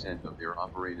 90% of their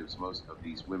operatives, most of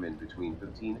these women between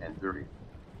 15 and 30.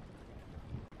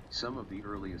 Some of the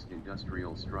earliest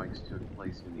industrial strikes took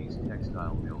place in these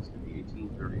textile mills in the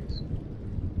 1830s.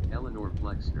 Eleanor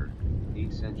Flexner,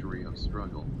 A Century of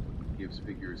Struggle, gives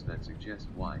figures that suggest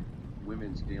why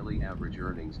women's daily average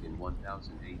earnings in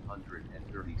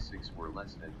 1836 were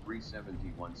less than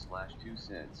 371/2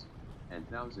 cents, and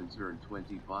thousands earned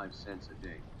 25 cents a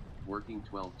day, working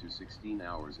 12 to 16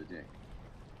 hours a day.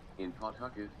 In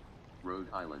Pawtucket,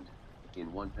 Rhode Island,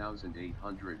 in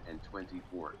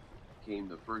 1824, came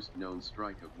the first known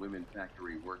strike of women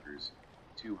factory workers.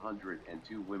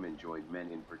 202 women joined men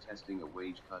in protesting a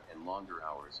wage cut and longer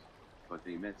hours, but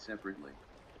they met separately.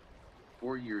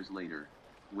 4 years later,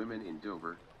 women in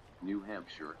Dover, New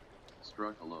Hampshire,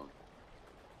 struck alone.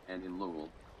 And in Lowell,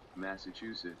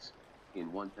 Massachusetts,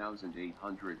 in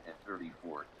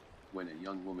 1834, when a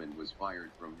young woman was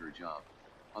fired from her job,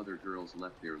 other girls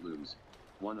left their looms,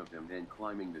 one of them then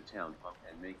climbing the town pump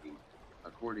and making,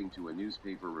 according to a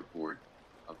newspaper report,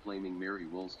 a flaming Mary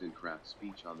Wollstonecraft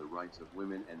speech on the rights of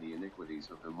women and the iniquities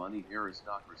of the moneyed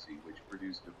aristocracy, which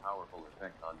produced a powerful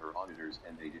effect on her auditors,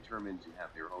 and they determined to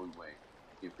have their own way.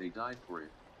 if they died for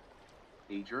it.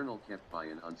 A journal kept by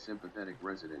an unsympathetic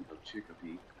resident of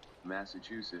Chicopee,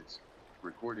 Massachusetts,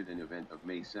 recorded an event of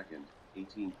May 2,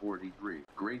 1843.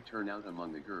 Great turnout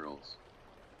among the girls.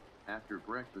 After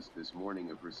breakfast this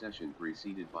morning, a procession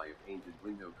preceded by a painted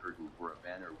window curtain for a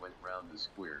banner went round the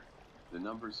square, the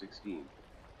number 16.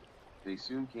 They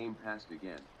soon came past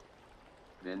again.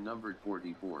 Then numbered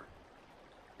 44.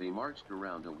 They marched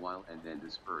around a while and then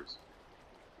dispersed.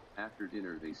 After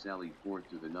dinner they sallied forth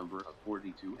to the number of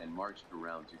 42 and marched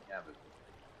around to Cabot.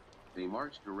 They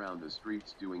marched around the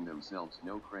streets doing themselves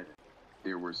no credit.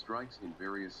 There were strikes in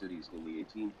various cities in the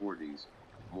 1840s,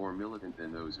 more militant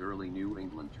than those early New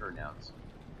England turnouts,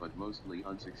 but mostly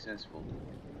unsuccessful.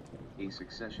 A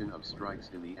succession of strikes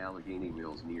in the Allegheny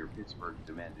mills near Pittsburgh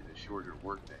demanded a shorter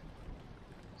workday.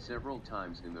 Several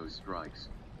times in those strikes,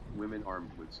 women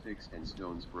armed with sticks and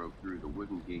stones broke through the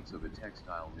wooden gates of a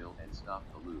textile mill and stopped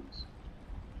the looms.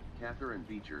 Catherine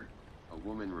Beecher, a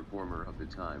woman reformer of the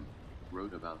time,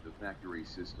 wrote about the factory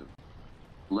system.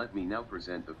 Let me now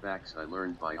present the facts I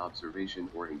learned by observation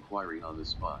or inquiry on the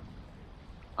spot.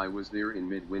 I was there in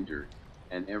midwinter,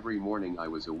 and every morning I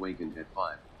was awakened at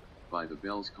 5, by the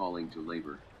bells calling to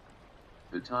labor.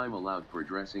 The time allowed for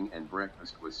dressing and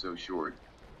breakfast was so short,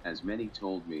 as many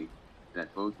told me,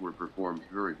 that both were performed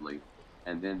hurriedly,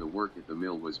 and then the work at the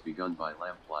mill was begun by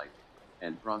lamplight,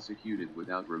 and prosecuted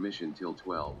without remission till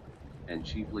 12, and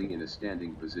chiefly in a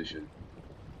standing position.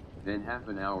 Then half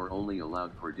an hour only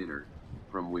allowed for dinner,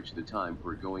 from which the time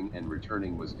for going and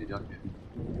returning was deducted.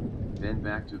 Then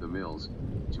back to the mills,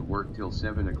 to work till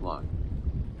 7 o'clock.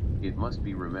 It must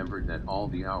be remembered that all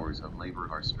the hours of labor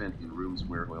are spent in rooms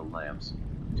where oil lamps,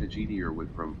 to GDR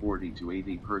with from 40 to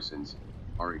 80 persons,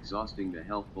 are exhausting the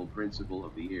healthful principle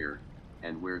of the air,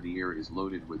 and where the air is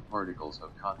loaded with particles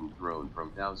of cotton thrown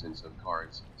from thousands of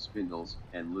cards, spindles,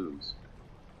 and looms.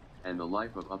 And the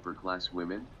life of upper-class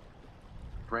women?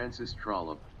 Frances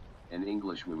Trollope, an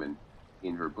Englishwoman,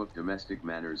 in her book Domestic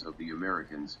Manners of the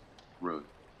Americans, wrote,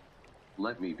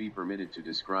 "Let me be permitted to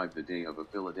describe the day of a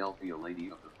Philadelphia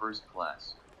lady of the first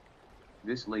class.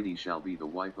 This lady shall be the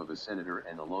wife of a senator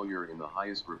and a lawyer in the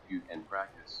highest repute and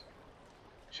practice.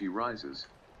 She rises,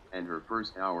 and her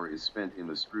first hour is spent in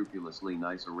the scrupulously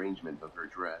nice arrangement of her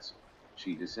dress.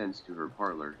 She descends to her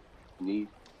parlor, neat,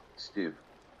 stiff,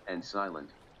 and silent.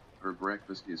 Her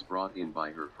breakfast is brought in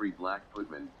by her free black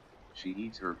footman. She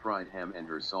eats her fried ham and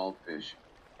her salt fish,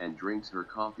 and drinks her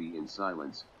coffee in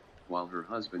silence, while her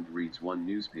husband reads one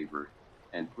newspaper,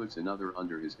 and puts another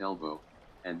under his elbow,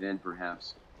 and then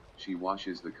perhaps, she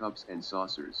washes the cups and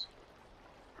saucers.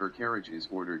 Her carriage is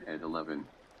ordered at 11,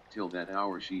 till that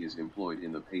hour she is employed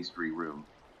in the pastry room,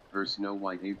 her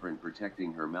snow-white apron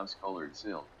protecting her mouse-colored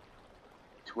silk.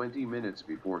 20 minutes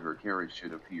before her carriage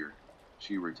should appear,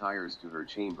 she retires to her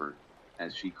chamber,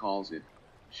 as she calls it,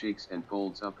 shakes and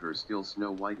folds up her still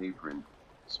snow-white apron,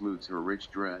 smooths her rich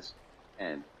dress,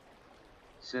 and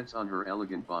sets on her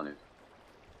elegant bonnet.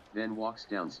 Then walks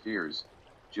downstairs,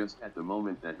 just at the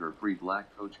moment that her free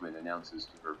black coachman announces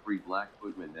to her free black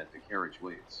footman that the carriage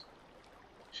waits.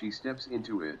 She steps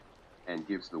into it, and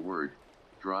gives the word,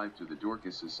 'Drive to the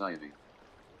Dorcas Society.'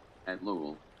 At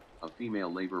Lowell, a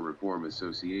female labor reform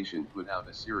association put out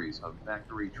a series of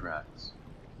factory tracts.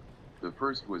 The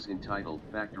first was entitled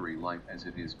 'Factory Life as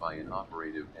It Is' by an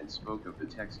operative, and spoke of the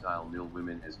textile mill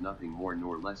women as nothing more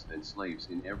nor less than slaves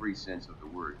in every sense of the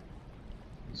word.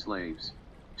 Slaves,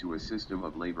 to a system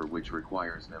of labor which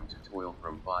requires them to toil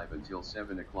from 5 until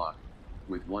 7 o'clock,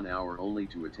 with 1 hour only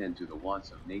to attend to the wants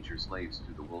of nature, slaves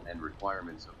to the will and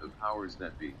requirements of the powers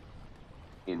that be.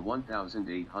 In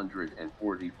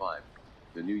 1845,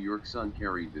 the New York Sun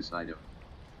carried this item.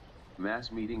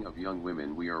 Mass meeting of young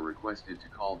women. We are requested to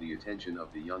call the attention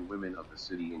of the young women of the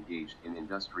city engaged in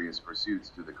industrious pursuits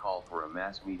to the call for a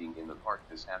mass meeting in the park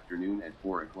this afternoon at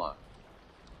 4 o'clock.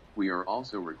 We are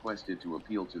also requested to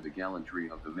appeal to the gallantry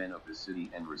of the men of the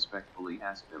city and respectfully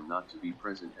ask them not to be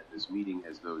present at this meeting,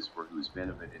 as those for whose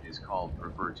benefit it is called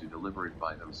prefer to deliberate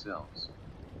by themselves."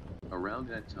 Around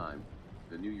that time,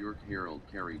 the New York Herald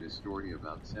carried a story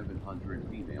about 700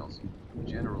 females,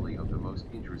 generally of the most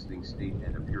interesting state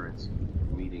and appearance,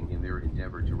 meeting in their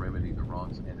endeavor to remedy the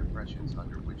wrongs and oppressions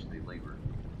under which they labor.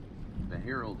 The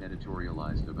Herald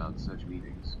editorialized about such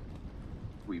meetings.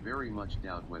 "We very much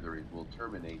doubt whether it will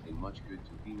terminate in much good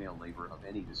to female labor of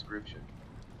any description.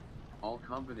 All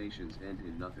combinations end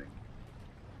in nothing."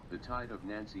 The tide of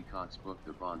Nancy Cott's book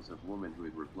The Bonds of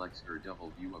Womanhood reflects her double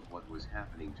view of what was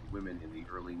happening to women in the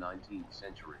early 19th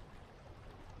century.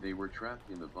 They were trapped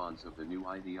in the bonds of the new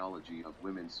ideology of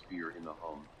women's sphere in the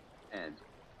home, and,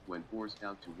 when forced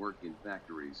out to work in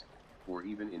factories, or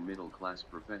even in middle-class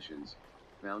professions,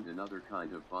 found another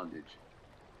kind of bondage.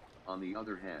 On the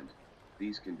other hand,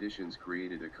 these conditions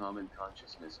created a common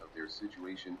consciousness of their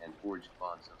situation and forged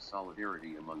bonds of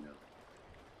solidarity among them.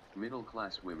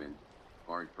 Middle-class women,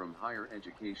 barred from higher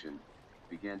education,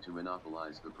 began to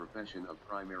monopolize the profession of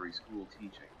primary school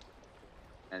teaching.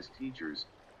 As teachers,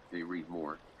 they read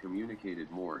more, communicated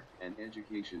more, and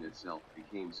education itself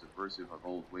became subversive of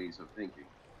old ways of thinking.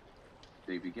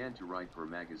 They began to write for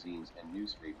magazines and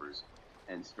newspapers,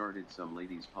 and started some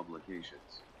ladies'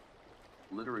 publications.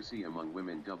 Literacy among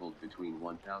women doubled between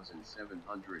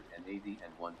 1780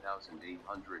 and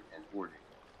 1840.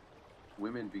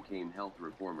 Women became health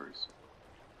reformers.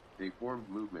 They formed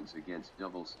movements against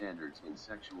double standards in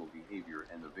sexual behavior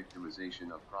and the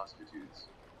victimization of prostitutes.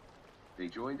 They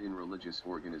joined in religious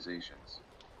organizations.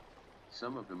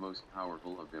 Some of the most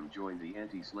powerful of them joined the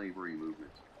anti-slavery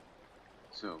movement.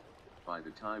 So, by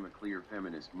the time a clear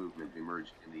feminist movement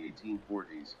emerged in the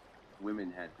 1840s,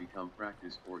 women had become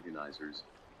practiced organizers,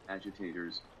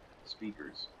 agitators,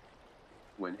 speakers.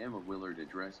 When Emma Willard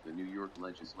addressed the New York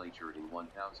legislature in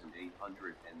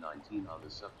 1819 on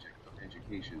the subject of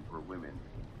education for women,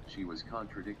 she was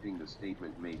contradicting the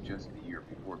statement made just a year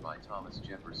before by Thomas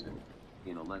Jefferson,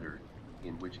 in a letter,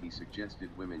 in which he suggested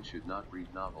women should not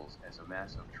read novels as a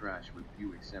mass of trash with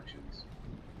few exceptions.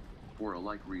 For a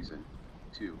like reason,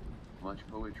 too, much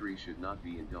poetry should not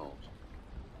be indulged.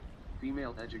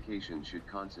 Female education should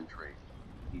concentrate,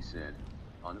 he said,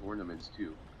 on ornaments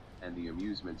too, and the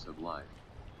amusements of life.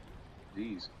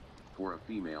 These, for a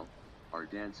female, are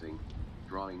dancing,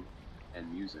 drawing,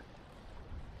 and music.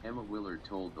 Emma Willard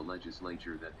told the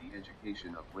legislature that the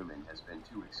education of women has been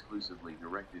too exclusively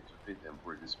directed to fit them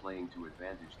for displaying to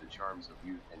advantage the charms of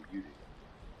youth and beauty.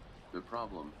 The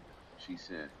problem, she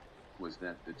said, was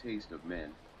that the taste of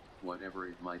men, whatever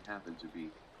it might happen to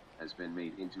be, has been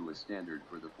made into a standard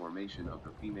for the formation of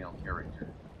the female character.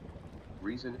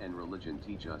 Reason and religion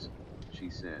teach us, she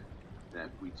said,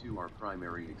 that we too are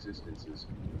primary existences,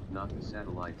 not the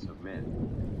satellites of men.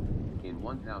 In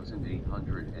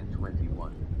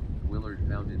 1821, Willard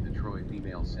founded the Troy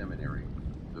Female Seminary,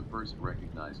 the first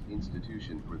recognized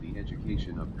institution for the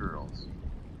education of girls.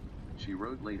 She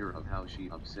wrote later of how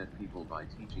she upset people by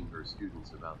teaching her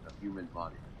students about the human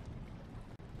body.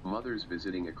 Mothers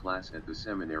visiting a class at the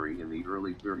seminary in the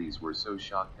early 30s were so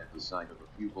shocked at the sight of a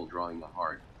pupil drawing a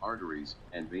heart, arteries,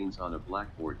 and veins on a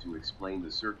blackboard to explain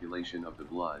the circulation of the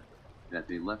blood, that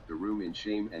they left the room in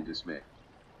shame and dismay.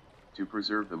 To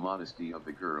preserve the modesty of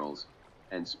the girls,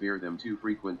 and spare them too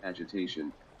frequent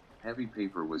agitation, heavy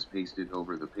paper was pasted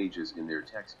over the pages in their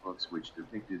textbooks which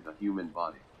depicted the human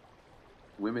body.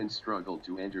 Women struggled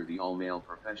to enter the all-male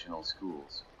professional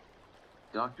schools.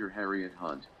 Dr. Harriet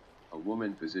Hunt, a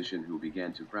woman physician who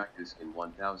began to practice in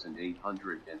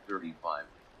 1835,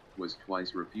 was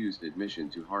twice refused admission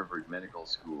to Harvard Medical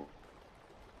School.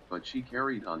 But she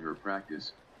carried on her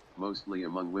practice, mostly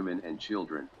among women and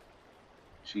children.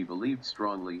 She believed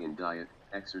strongly in diet,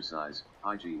 exercise,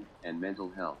 hygiene, and mental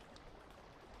health.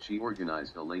 She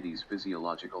organized a ladies'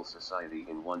 physiological society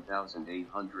in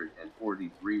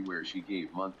 1843 where she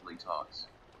gave monthly talks.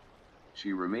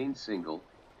 She remained single,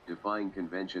 defying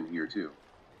convention here too.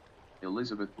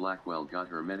 Elizabeth Blackwell got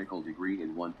her medical degree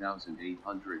in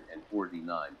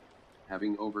 1849,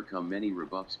 having overcome many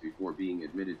rebuffs before being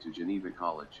admitted to Geneva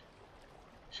College.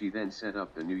 She then set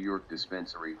up the New York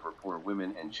Dispensary for Poor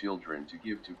Women and Children to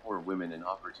give to poor women an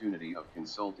opportunity of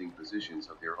consulting physicians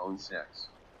of their own sex.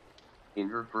 In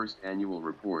her first annual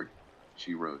report,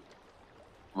 she wrote,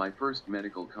 "My first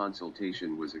medical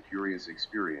consultation was a curious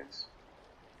experience.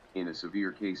 In a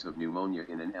severe case of pneumonia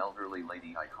in an elderly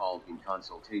lady, I called in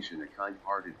consultation a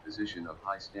kind-hearted physician of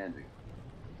high standing.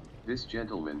 This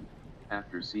gentleman,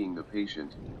 after seeing the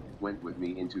patient, went with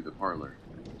me into the parlor.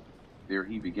 There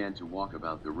he began to walk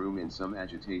about the room in some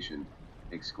agitation,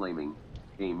 exclaiming,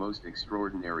 'A most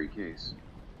extraordinary case.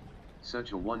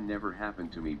 Such a one never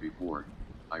happened to me before,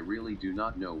 I really do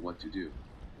not know what to do.'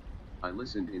 I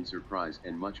listened in surprise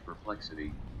and much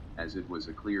perplexity, as it was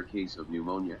a clear case of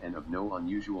pneumonia and of no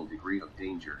unusual degree of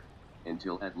danger,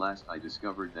 until at last I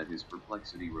discovered that his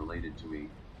perplexity related to me,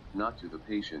 not to the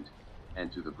patient,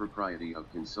 and to the propriety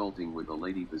of consulting with a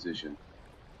lady physician."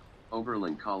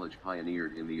 Oberlin College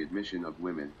pioneered in the admission of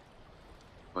women.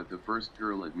 But the first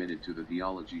girl admitted to the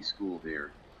theology school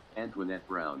there, Antoinette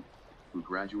Brown, who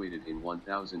graduated in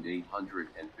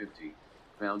 1850,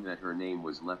 found that her name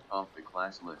was left off the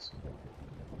class list.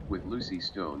 With Lucy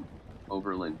Stone,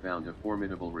 Oberlin found a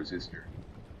formidable resistor.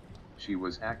 She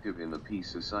was active in the Peace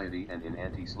Society and in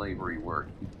anti-slavery work,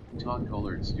 taught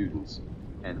colored students,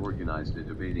 and organized a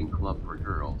debating club for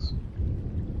girls.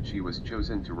 She was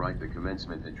chosen to write the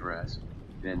commencement address,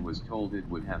 then was told it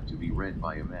would have to be read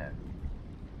by a man.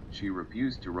 She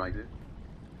refused to write it.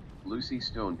 Lucy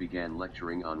Stone began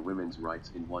lecturing on women's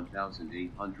rights in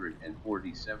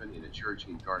 1847 in a church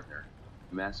in Gardner,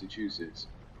 Massachusetts,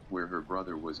 where her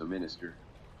brother was a minister.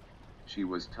 She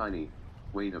was tiny,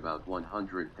 weighed about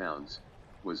 100 pounds,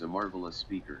 was a marvelous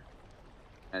speaker.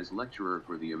 As lecturer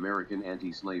for the American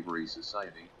Anti-Slavery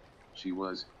Society, she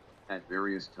was, at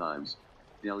various times,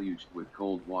 deluged with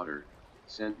cold water,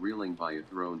 sent reeling by a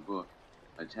thrown book,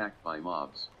 attacked by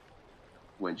mobs.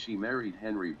 When she married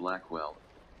Henry Blackwell,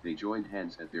 they joined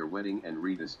hands at their wedding and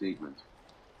read a statement.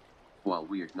 While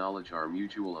we acknowledge our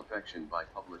mutual affection by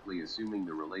publicly assuming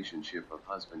the relationship of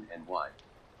husband and wife,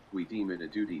 we deem it a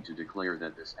duty to declare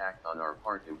that this act on our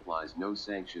part implies no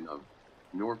sanction of,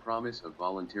 nor promise of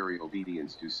voluntary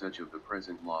obedience to such of the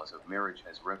present laws of marriage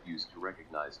as refuse to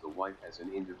recognize the wife as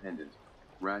an independent,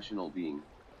 rational being,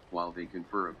 while they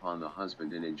confer upon the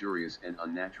husband an injurious and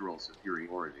unnatural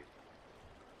superiority.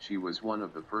 She was one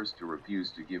of the first to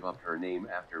refuse to give up her name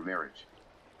after marriage.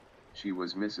 She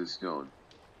was Mrs. Stone.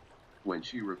 When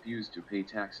she refused to pay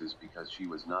taxes because she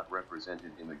was not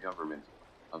represented in the government,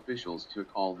 officials took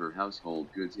all her household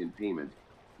goods in payment,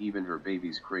 even her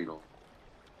baby's cradle.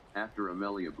 After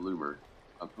Amelia Bloomer,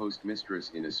 a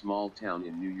postmistress in a small town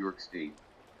in New York State,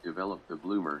 developed the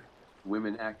bloomer,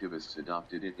 women activists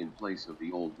adopted it in place of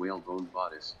the old whalebone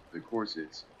bodice, the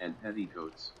corsets, and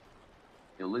petticoats.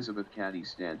 Elizabeth Cady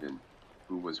Stanton,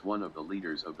 who was one of the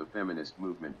leaders of the feminist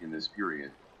movement in this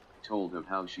period, told of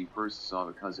how she first saw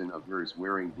a cousin of hers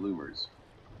wearing bloomers.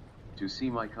 To see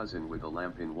my cousin with a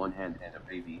lamp in one hand and a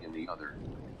baby in the other,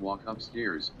 walk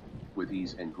upstairs, with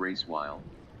ease and grace while,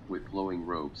 with flowing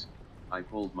robes, I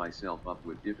pulled myself up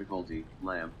with difficulty,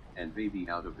 lamp and baby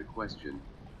out of the question,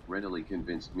 readily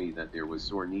convinced me that there was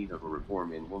sore need of a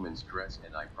reform in woman's dress,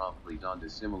 and I promptly donned a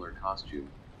similar costume.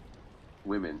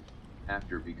 Women,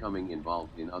 after becoming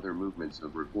involved in other movements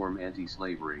of reform,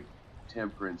 anti-slavery,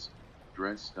 temperance,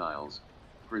 dress styles,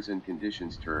 prison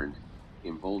conditions, turned,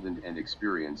 emboldened and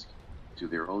experienced, to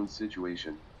their own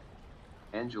situation.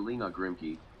 Angelina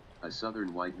Grimke, a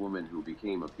Southern white woman who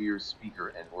became a fierce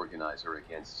speaker and organizer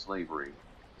against slavery,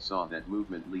 saw that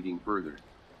movement leading further.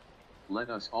 Let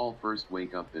us all first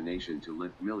wake up the nation to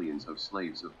lift millions of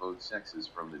slaves of both sexes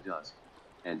from the dust,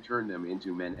 and turn them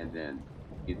into men, and then,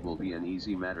 it will be an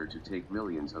easy matter to take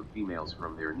millions of females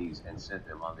from their knees and set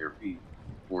them on their feet,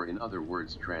 or in other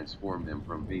words transform them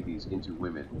from babies into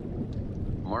women.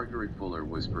 Margaret Fuller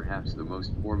was perhaps the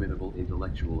most formidable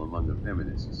intellectual among the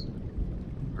feminists.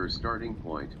 Her starting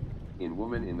point, in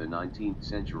Woman in the 19th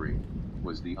Century,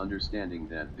 was the understanding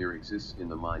that there exists in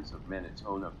the minds of men a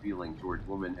tone of feeling toward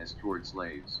woman as toward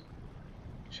slaves.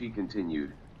 She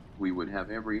continued, we would have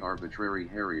every arbitrary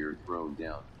barrier thrown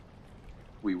down.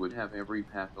 We would have every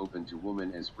path open to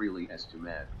woman as freely as to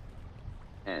man.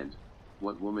 And,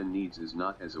 what woman needs is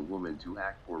not as a woman to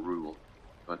act or rule,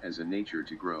 but as a nature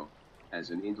to grow,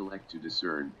 as an intellect to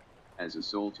discern, as a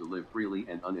soul to live freely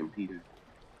and unimpeded.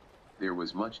 There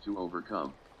was much to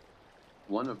overcome.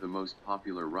 One of the most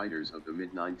popular writers of the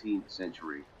mid-19th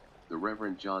century, the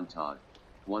Reverend John Todd,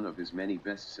 one of his many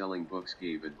best-selling books,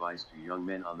 gave advice to young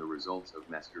men on the results of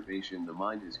masturbation. The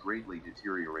mind is greatly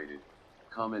deteriorated,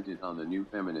 commented on the new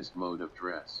feminist mode of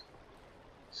dress.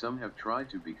 Some have tried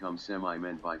to become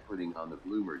semi-men by putting on the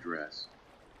bloomer dress.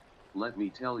 Let me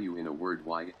tell you in a word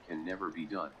why it can never be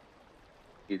done.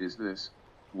 It is this: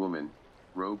 woman,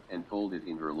 robed and folded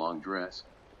in her long dress,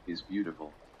 is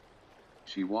beautiful.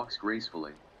 She walks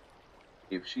gracefully.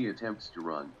 If she attempts to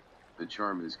run, the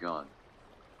charm is gone.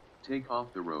 Take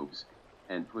off the robes,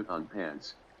 and put on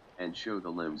pants, and show the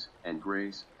limbs, and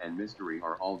grace and mystery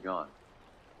are all gone.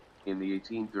 In the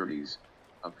 1830s,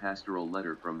 a pastoral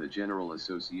letter from the General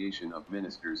Association of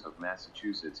Ministers of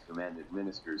Massachusetts commanded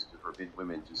ministers to forbid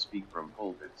women to speak from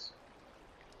pulpits.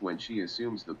 When she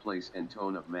assumes the place and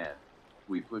tone of man,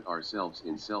 we put ourselves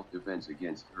in self-defense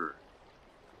against her.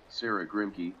 Sarah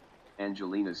Grimke,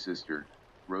 Angelina's sister,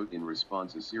 wrote in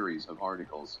response a series of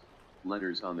articles,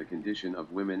 letters on the condition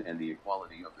of women and the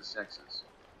equality of the sexes.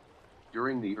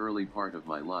 During the early part of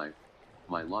my life,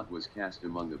 my lot was cast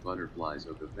among the butterflies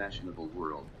of the fashionable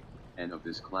world, and of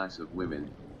this class of women,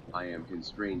 I am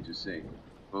constrained to say,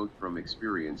 both from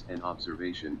experience and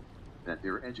observation, that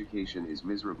their education is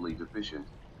miserably deficient,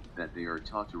 that they are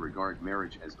taught to regard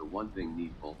marriage as the one thing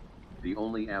needful, the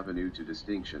only avenue to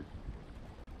distinction.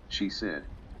 She said,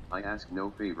 I ask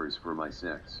no favors for my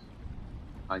sex.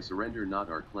 I surrender not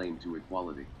our claim to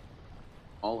equality.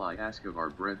 All I ask of our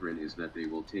brethren is that they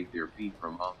will take their feet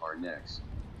from off our necks,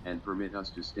 and permit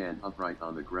us to stand upright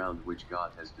on the ground which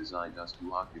God has designed us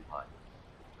to occupy.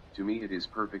 To me it is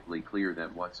perfectly clear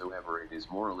that whatsoever it is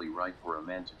morally right for a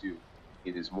man to do,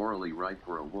 it is morally right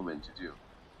for a woman to do.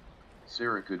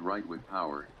 Sarah could write with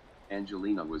power,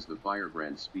 Angelina was the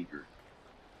firebrand speaker.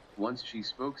 Once she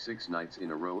spoke 6 nights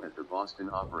in a row at the Boston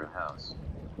Opera House.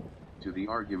 To the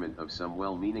argument of some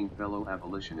well-meaning fellow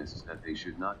abolitionists that they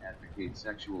should not advocate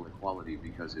sexual equality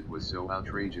because it was so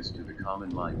outrageous to the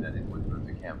common mind that it would hurt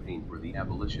the campaign for the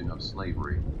abolition of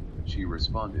slavery, she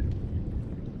responded,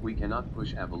 "We cannot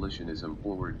push abolitionism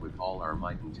forward with all our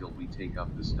might until we take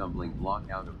up the stumbling block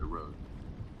out of the road.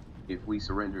 If we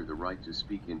surrender the right to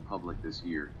speak in public this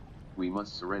year, we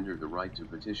must surrender the right to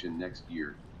petition next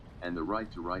year, and the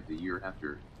right to write the year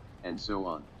after, and so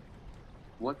on.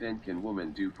 What then can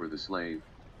woman do for the slave,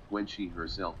 when she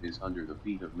herself is under the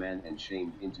feet of man and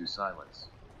shamed into silence?"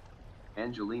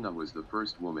 Angelina was the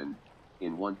first woman,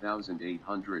 in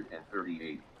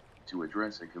 1838, to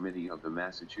address a committee of the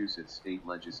Massachusetts state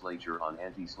legislature on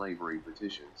anti-slavery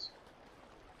petitions.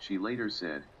 She later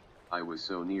said, "I was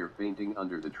so near fainting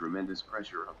under the tremendous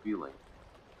pressure of feeling."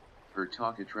 Her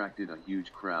talk attracted a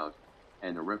huge crowd,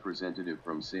 and a representative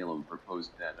from Salem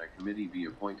proposed that a committee be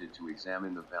appointed to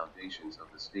examine the foundations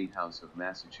of the State House of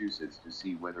Massachusetts to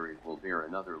see whether it will bear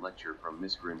another lecture from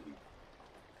Miss Grimke.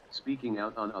 Speaking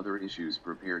out on other issues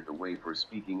prepared the way for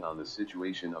speaking on the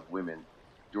situation of women.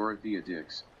 Dorothea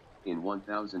Dix, in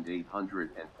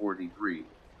 1843,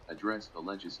 addressed the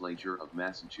legislature of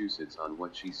Massachusetts on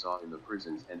what she saw in the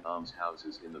prisons and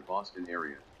almshouses in the Boston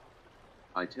area.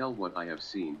 "I tell what I have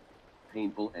seen,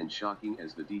 painful and shocking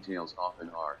as the details often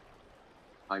are.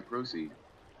 I proceed,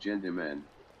 gentlemen,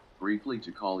 briefly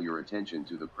to call your attention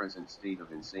to the present state of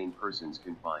insane persons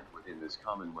confined within this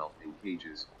Commonwealth in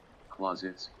cages,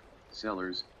 closets,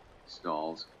 cellars,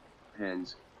 stalls,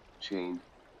 pens, chained,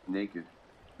 naked,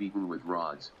 beaten with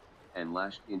rods, and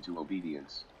lashed into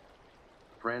obedience."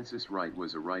 Francis Wright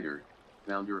was a writer,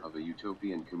 founder of a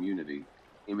utopian community,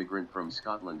 immigrant from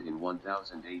Scotland in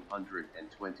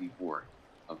 1824,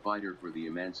 a fighter for the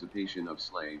emancipation of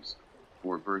slaves,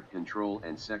 for birth control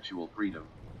and sexual freedom.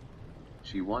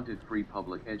 She wanted free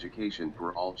public education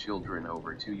for all children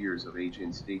over 2 years of age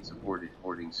in state-supported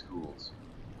boarding schools.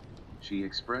 She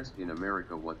expressed in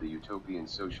America what the utopian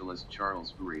socialist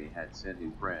Charles Fourier had said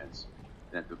in France,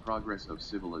 that the progress of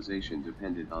civilization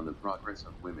depended on the progress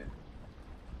of women.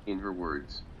 In her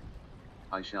words,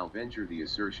 "I shall venture the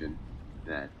assertion,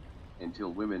 that,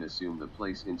 until women assume the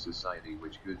place in society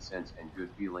which good sense and good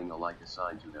feeling alike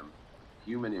assign to them,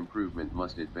 human improvement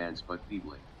must advance but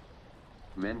feebly.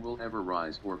 Men will ever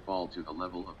rise or fall to the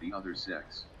level of the other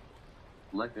sex.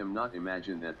 Let them not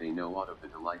imagine that they know aught of the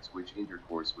delights which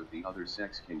intercourse with the other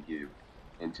sex can give,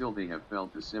 until they have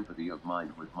felt the sympathy of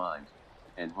mind with mind,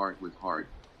 and heart with heart,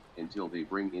 until they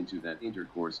bring into that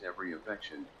intercourse every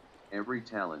affection, every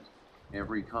talent,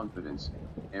 every confidence,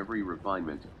 every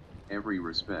refinement, every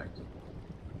respect.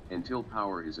 Until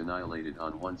power is annihilated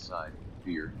on one side,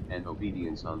 fear and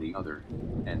obedience on the other,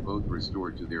 and both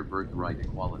restored to their birthright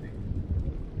equality."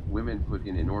 Women put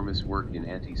in enormous work in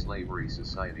anti-slavery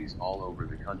societies all over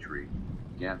the country,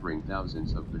 gathering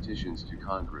thousands of petitions to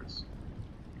Congress.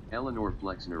 Eleanor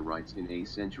Flexner writes in A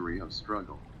Century of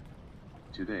Struggle.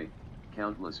 "Today,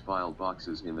 countless file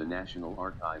boxes in the National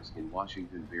Archives in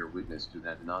Washington bear witness to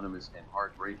that anonymous and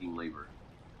heartbreaking labor.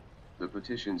 The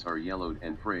petitions are yellowed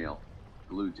and frail,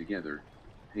 glued together,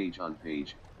 page on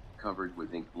page, covered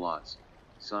with ink blots,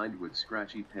 signed with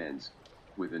scratchy pens,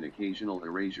 with an occasional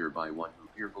erasure by one who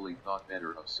fearfully thought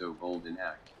better of so bold an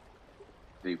act.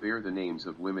 They bear the names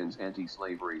of women's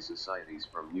anti-slavery societies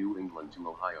from New England to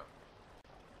Ohio."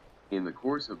 In the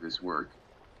course of this work,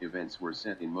 events were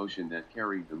set in motion that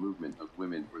carried the movement of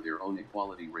women for their own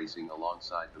equality racing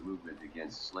alongside the movement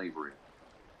against slavery.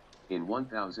 In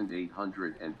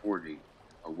 1840,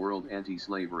 a World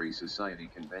Anti-Slavery Society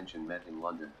convention met in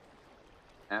London.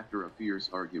 After a fierce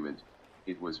argument,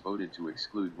 it was voted to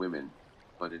exclude women,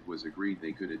 but it was agreed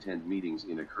they could attend meetings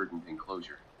in a curtained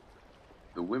enclosure.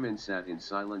 The women sat in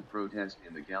silent protest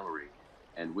in the gallery,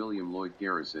 and William Lloyd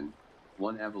Garrison,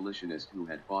 one abolitionist who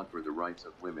had fought for the rights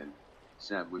of women,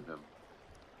 sat with them.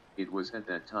 It was at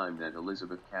that time that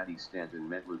Elizabeth Cady Stanton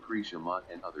met Lucretia Mott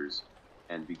and others,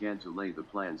 and began to lay the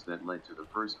plans that led to the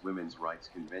first women's rights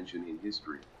convention in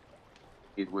history.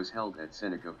 It was held at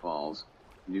Seneca Falls,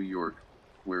 New York,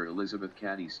 where Elizabeth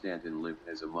Cady Stanton lived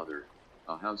as a mother,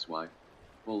 a housewife,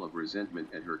 full of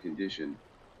resentment at her condition,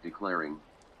 declaring,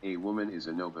 "A woman is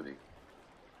a nobody.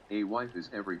 A wife is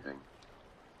everything."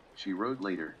 She wrote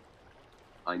later,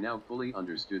 "I now fully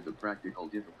understood the practical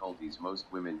difficulties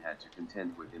most women had to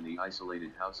contend with in the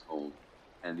isolated household,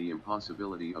 and the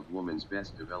impossibility of woman's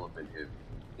best development if,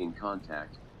 in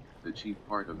contact, the chief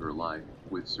part of her life,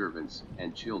 with servants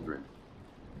and children.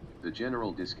 The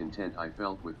general discontent I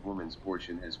felt with woman's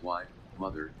portion as wife,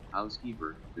 mother,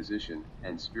 housekeeper, physician,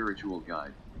 and spiritual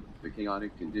guide, the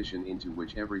chaotic condition into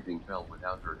which everything fell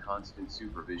without her constant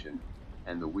supervision,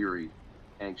 and the wearied,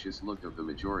 anxious look of the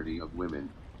majority of women,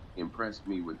 impressed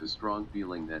me with the strong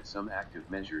feeling that some active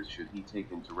measures should be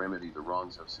taken to remedy the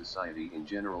wrongs of society in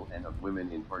general and of women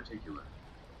in particular.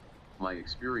 My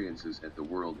experiences at the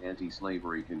World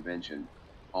Anti-Slavery Convention,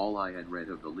 all I had read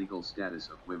of the legal status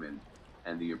of women,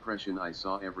 and the oppression I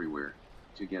saw everywhere,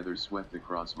 together swept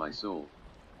across my soul.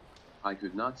 I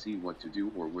could not see what to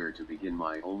do or where to begin.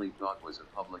 My only thought was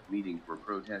a public meeting for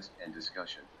protest and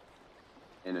discussion.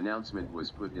 An announcement was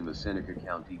put in the Seneca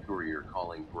County Courier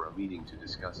calling for a meeting to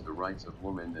discuss the rights of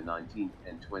women the 19th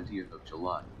and 20th of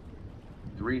July.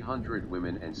 300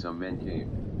 women and some men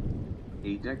came.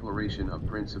 A declaration of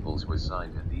principles was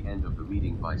signed at the end of the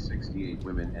meeting by 68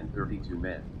 women and 32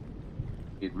 men.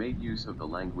 It made use of the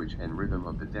language and rhythm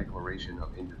of the Declaration of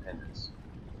Independence.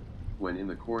 When in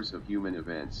the course of human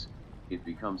events, it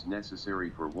becomes necessary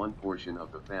for one portion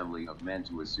of the family of men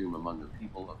to assume among the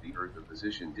people of the earth a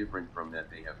position different from that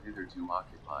they have hitherto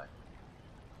occupied.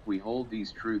 We hold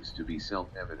these truths to be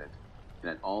self-evident,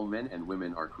 that all men and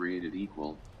women are created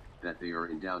equal, that they are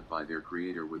endowed by their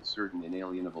Creator with certain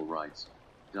inalienable rights,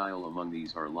 dial among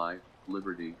these are life,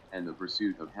 liberty, and the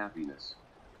pursuit of happiness.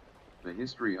 The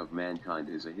history of mankind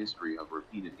is a history of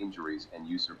repeated injuries and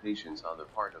usurpations on the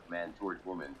part of man toward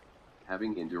woman,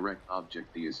 having in direct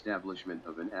object the establishment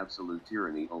of an absolute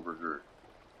tyranny over her.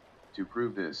 To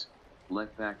prove this,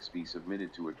 let facts be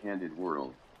submitted to a candid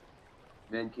world.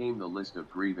 Then came the list of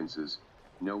grievances: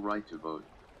 no right to vote,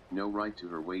 no right to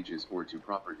her wages or to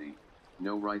property,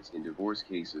 no rights in divorce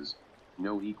cases,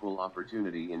 no equal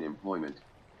opportunity in employment,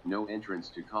 no entrance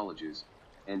to colleges,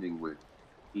 ending with,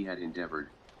 he had endeavored,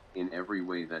 in every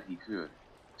way that he could,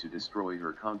 to destroy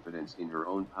her confidence in her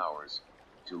own powers,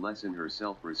 to lessen her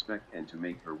self-respect and to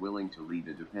make her willing to lead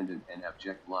a dependent and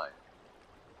abject life.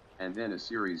 And then a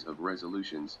series of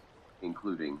resolutions,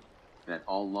 including, that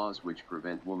all laws which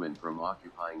prevent woman from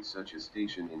occupying such a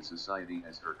station in society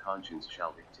as her conscience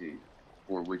shall dictate,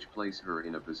 or which place her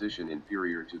in a position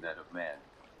inferior to that of man,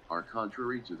 are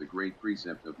contrary to the great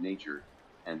precept of nature,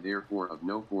 and therefore of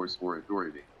no force or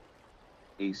authority.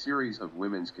 A series of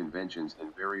women's conventions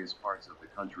in various parts of the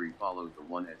country followed the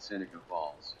one at Seneca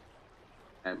Falls.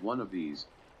 At one of these,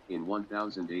 in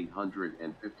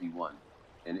 1851,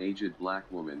 an aged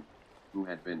black woman, who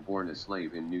had been born a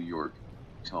slave in New York,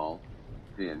 tall,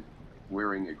 thin,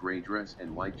 wearing a gray dress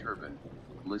and white turban,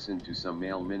 listened to some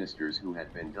male ministers who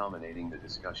had been dominating the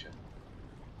discussion.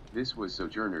 This was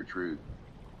Sojourner Truth.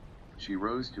 She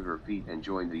rose to her feet and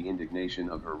joined the indignation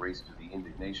of her race to the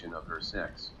indignation of her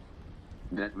sex.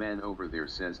 That man over there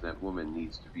says that woman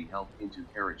needs to be helped into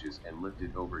carriages and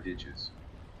lifted over ditches.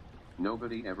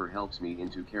 Nobody ever helps me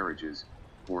into carriages,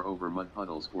 or over mud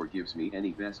puddles or gives me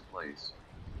any best place.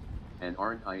 And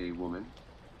aren't I a woman?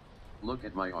 Look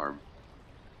at my arm.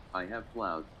 I have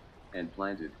plowed, and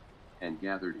planted, and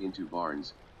gathered into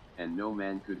barns, and no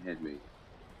man could head me.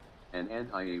 And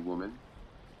ain't I a woman?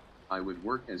 I would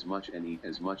work as much and eat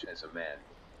as much as a man,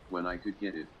 when I could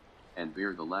get it, and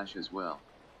bear the lash as well.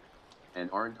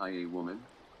 And aren't I a woman?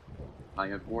 I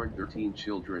have borne 13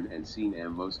 children and seen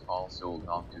 'em most all sold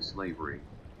off to slavery,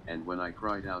 and when I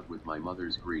cried out with my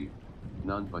mother's grief,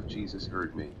 none but Jesus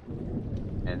heard me.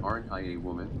 And aren't I a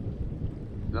woman?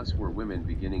 Thus were women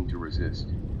beginning to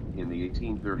resist, in the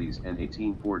 1830s and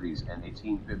 1840s and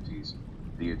 1850s,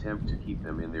 the attempt to keep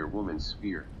them in their woman's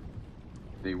sphere.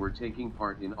 They were taking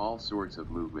part in all sorts of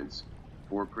movements,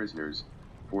 for prisoners,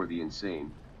 for the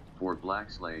insane, for black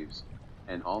slaves,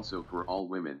 and also for all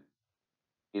women.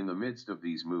 In the midst of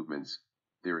these movements,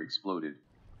 there exploded,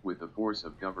 with the force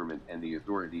of government and the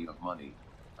authority of money,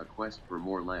 a quest for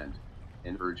more land,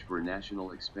 an urge for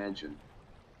national expansion,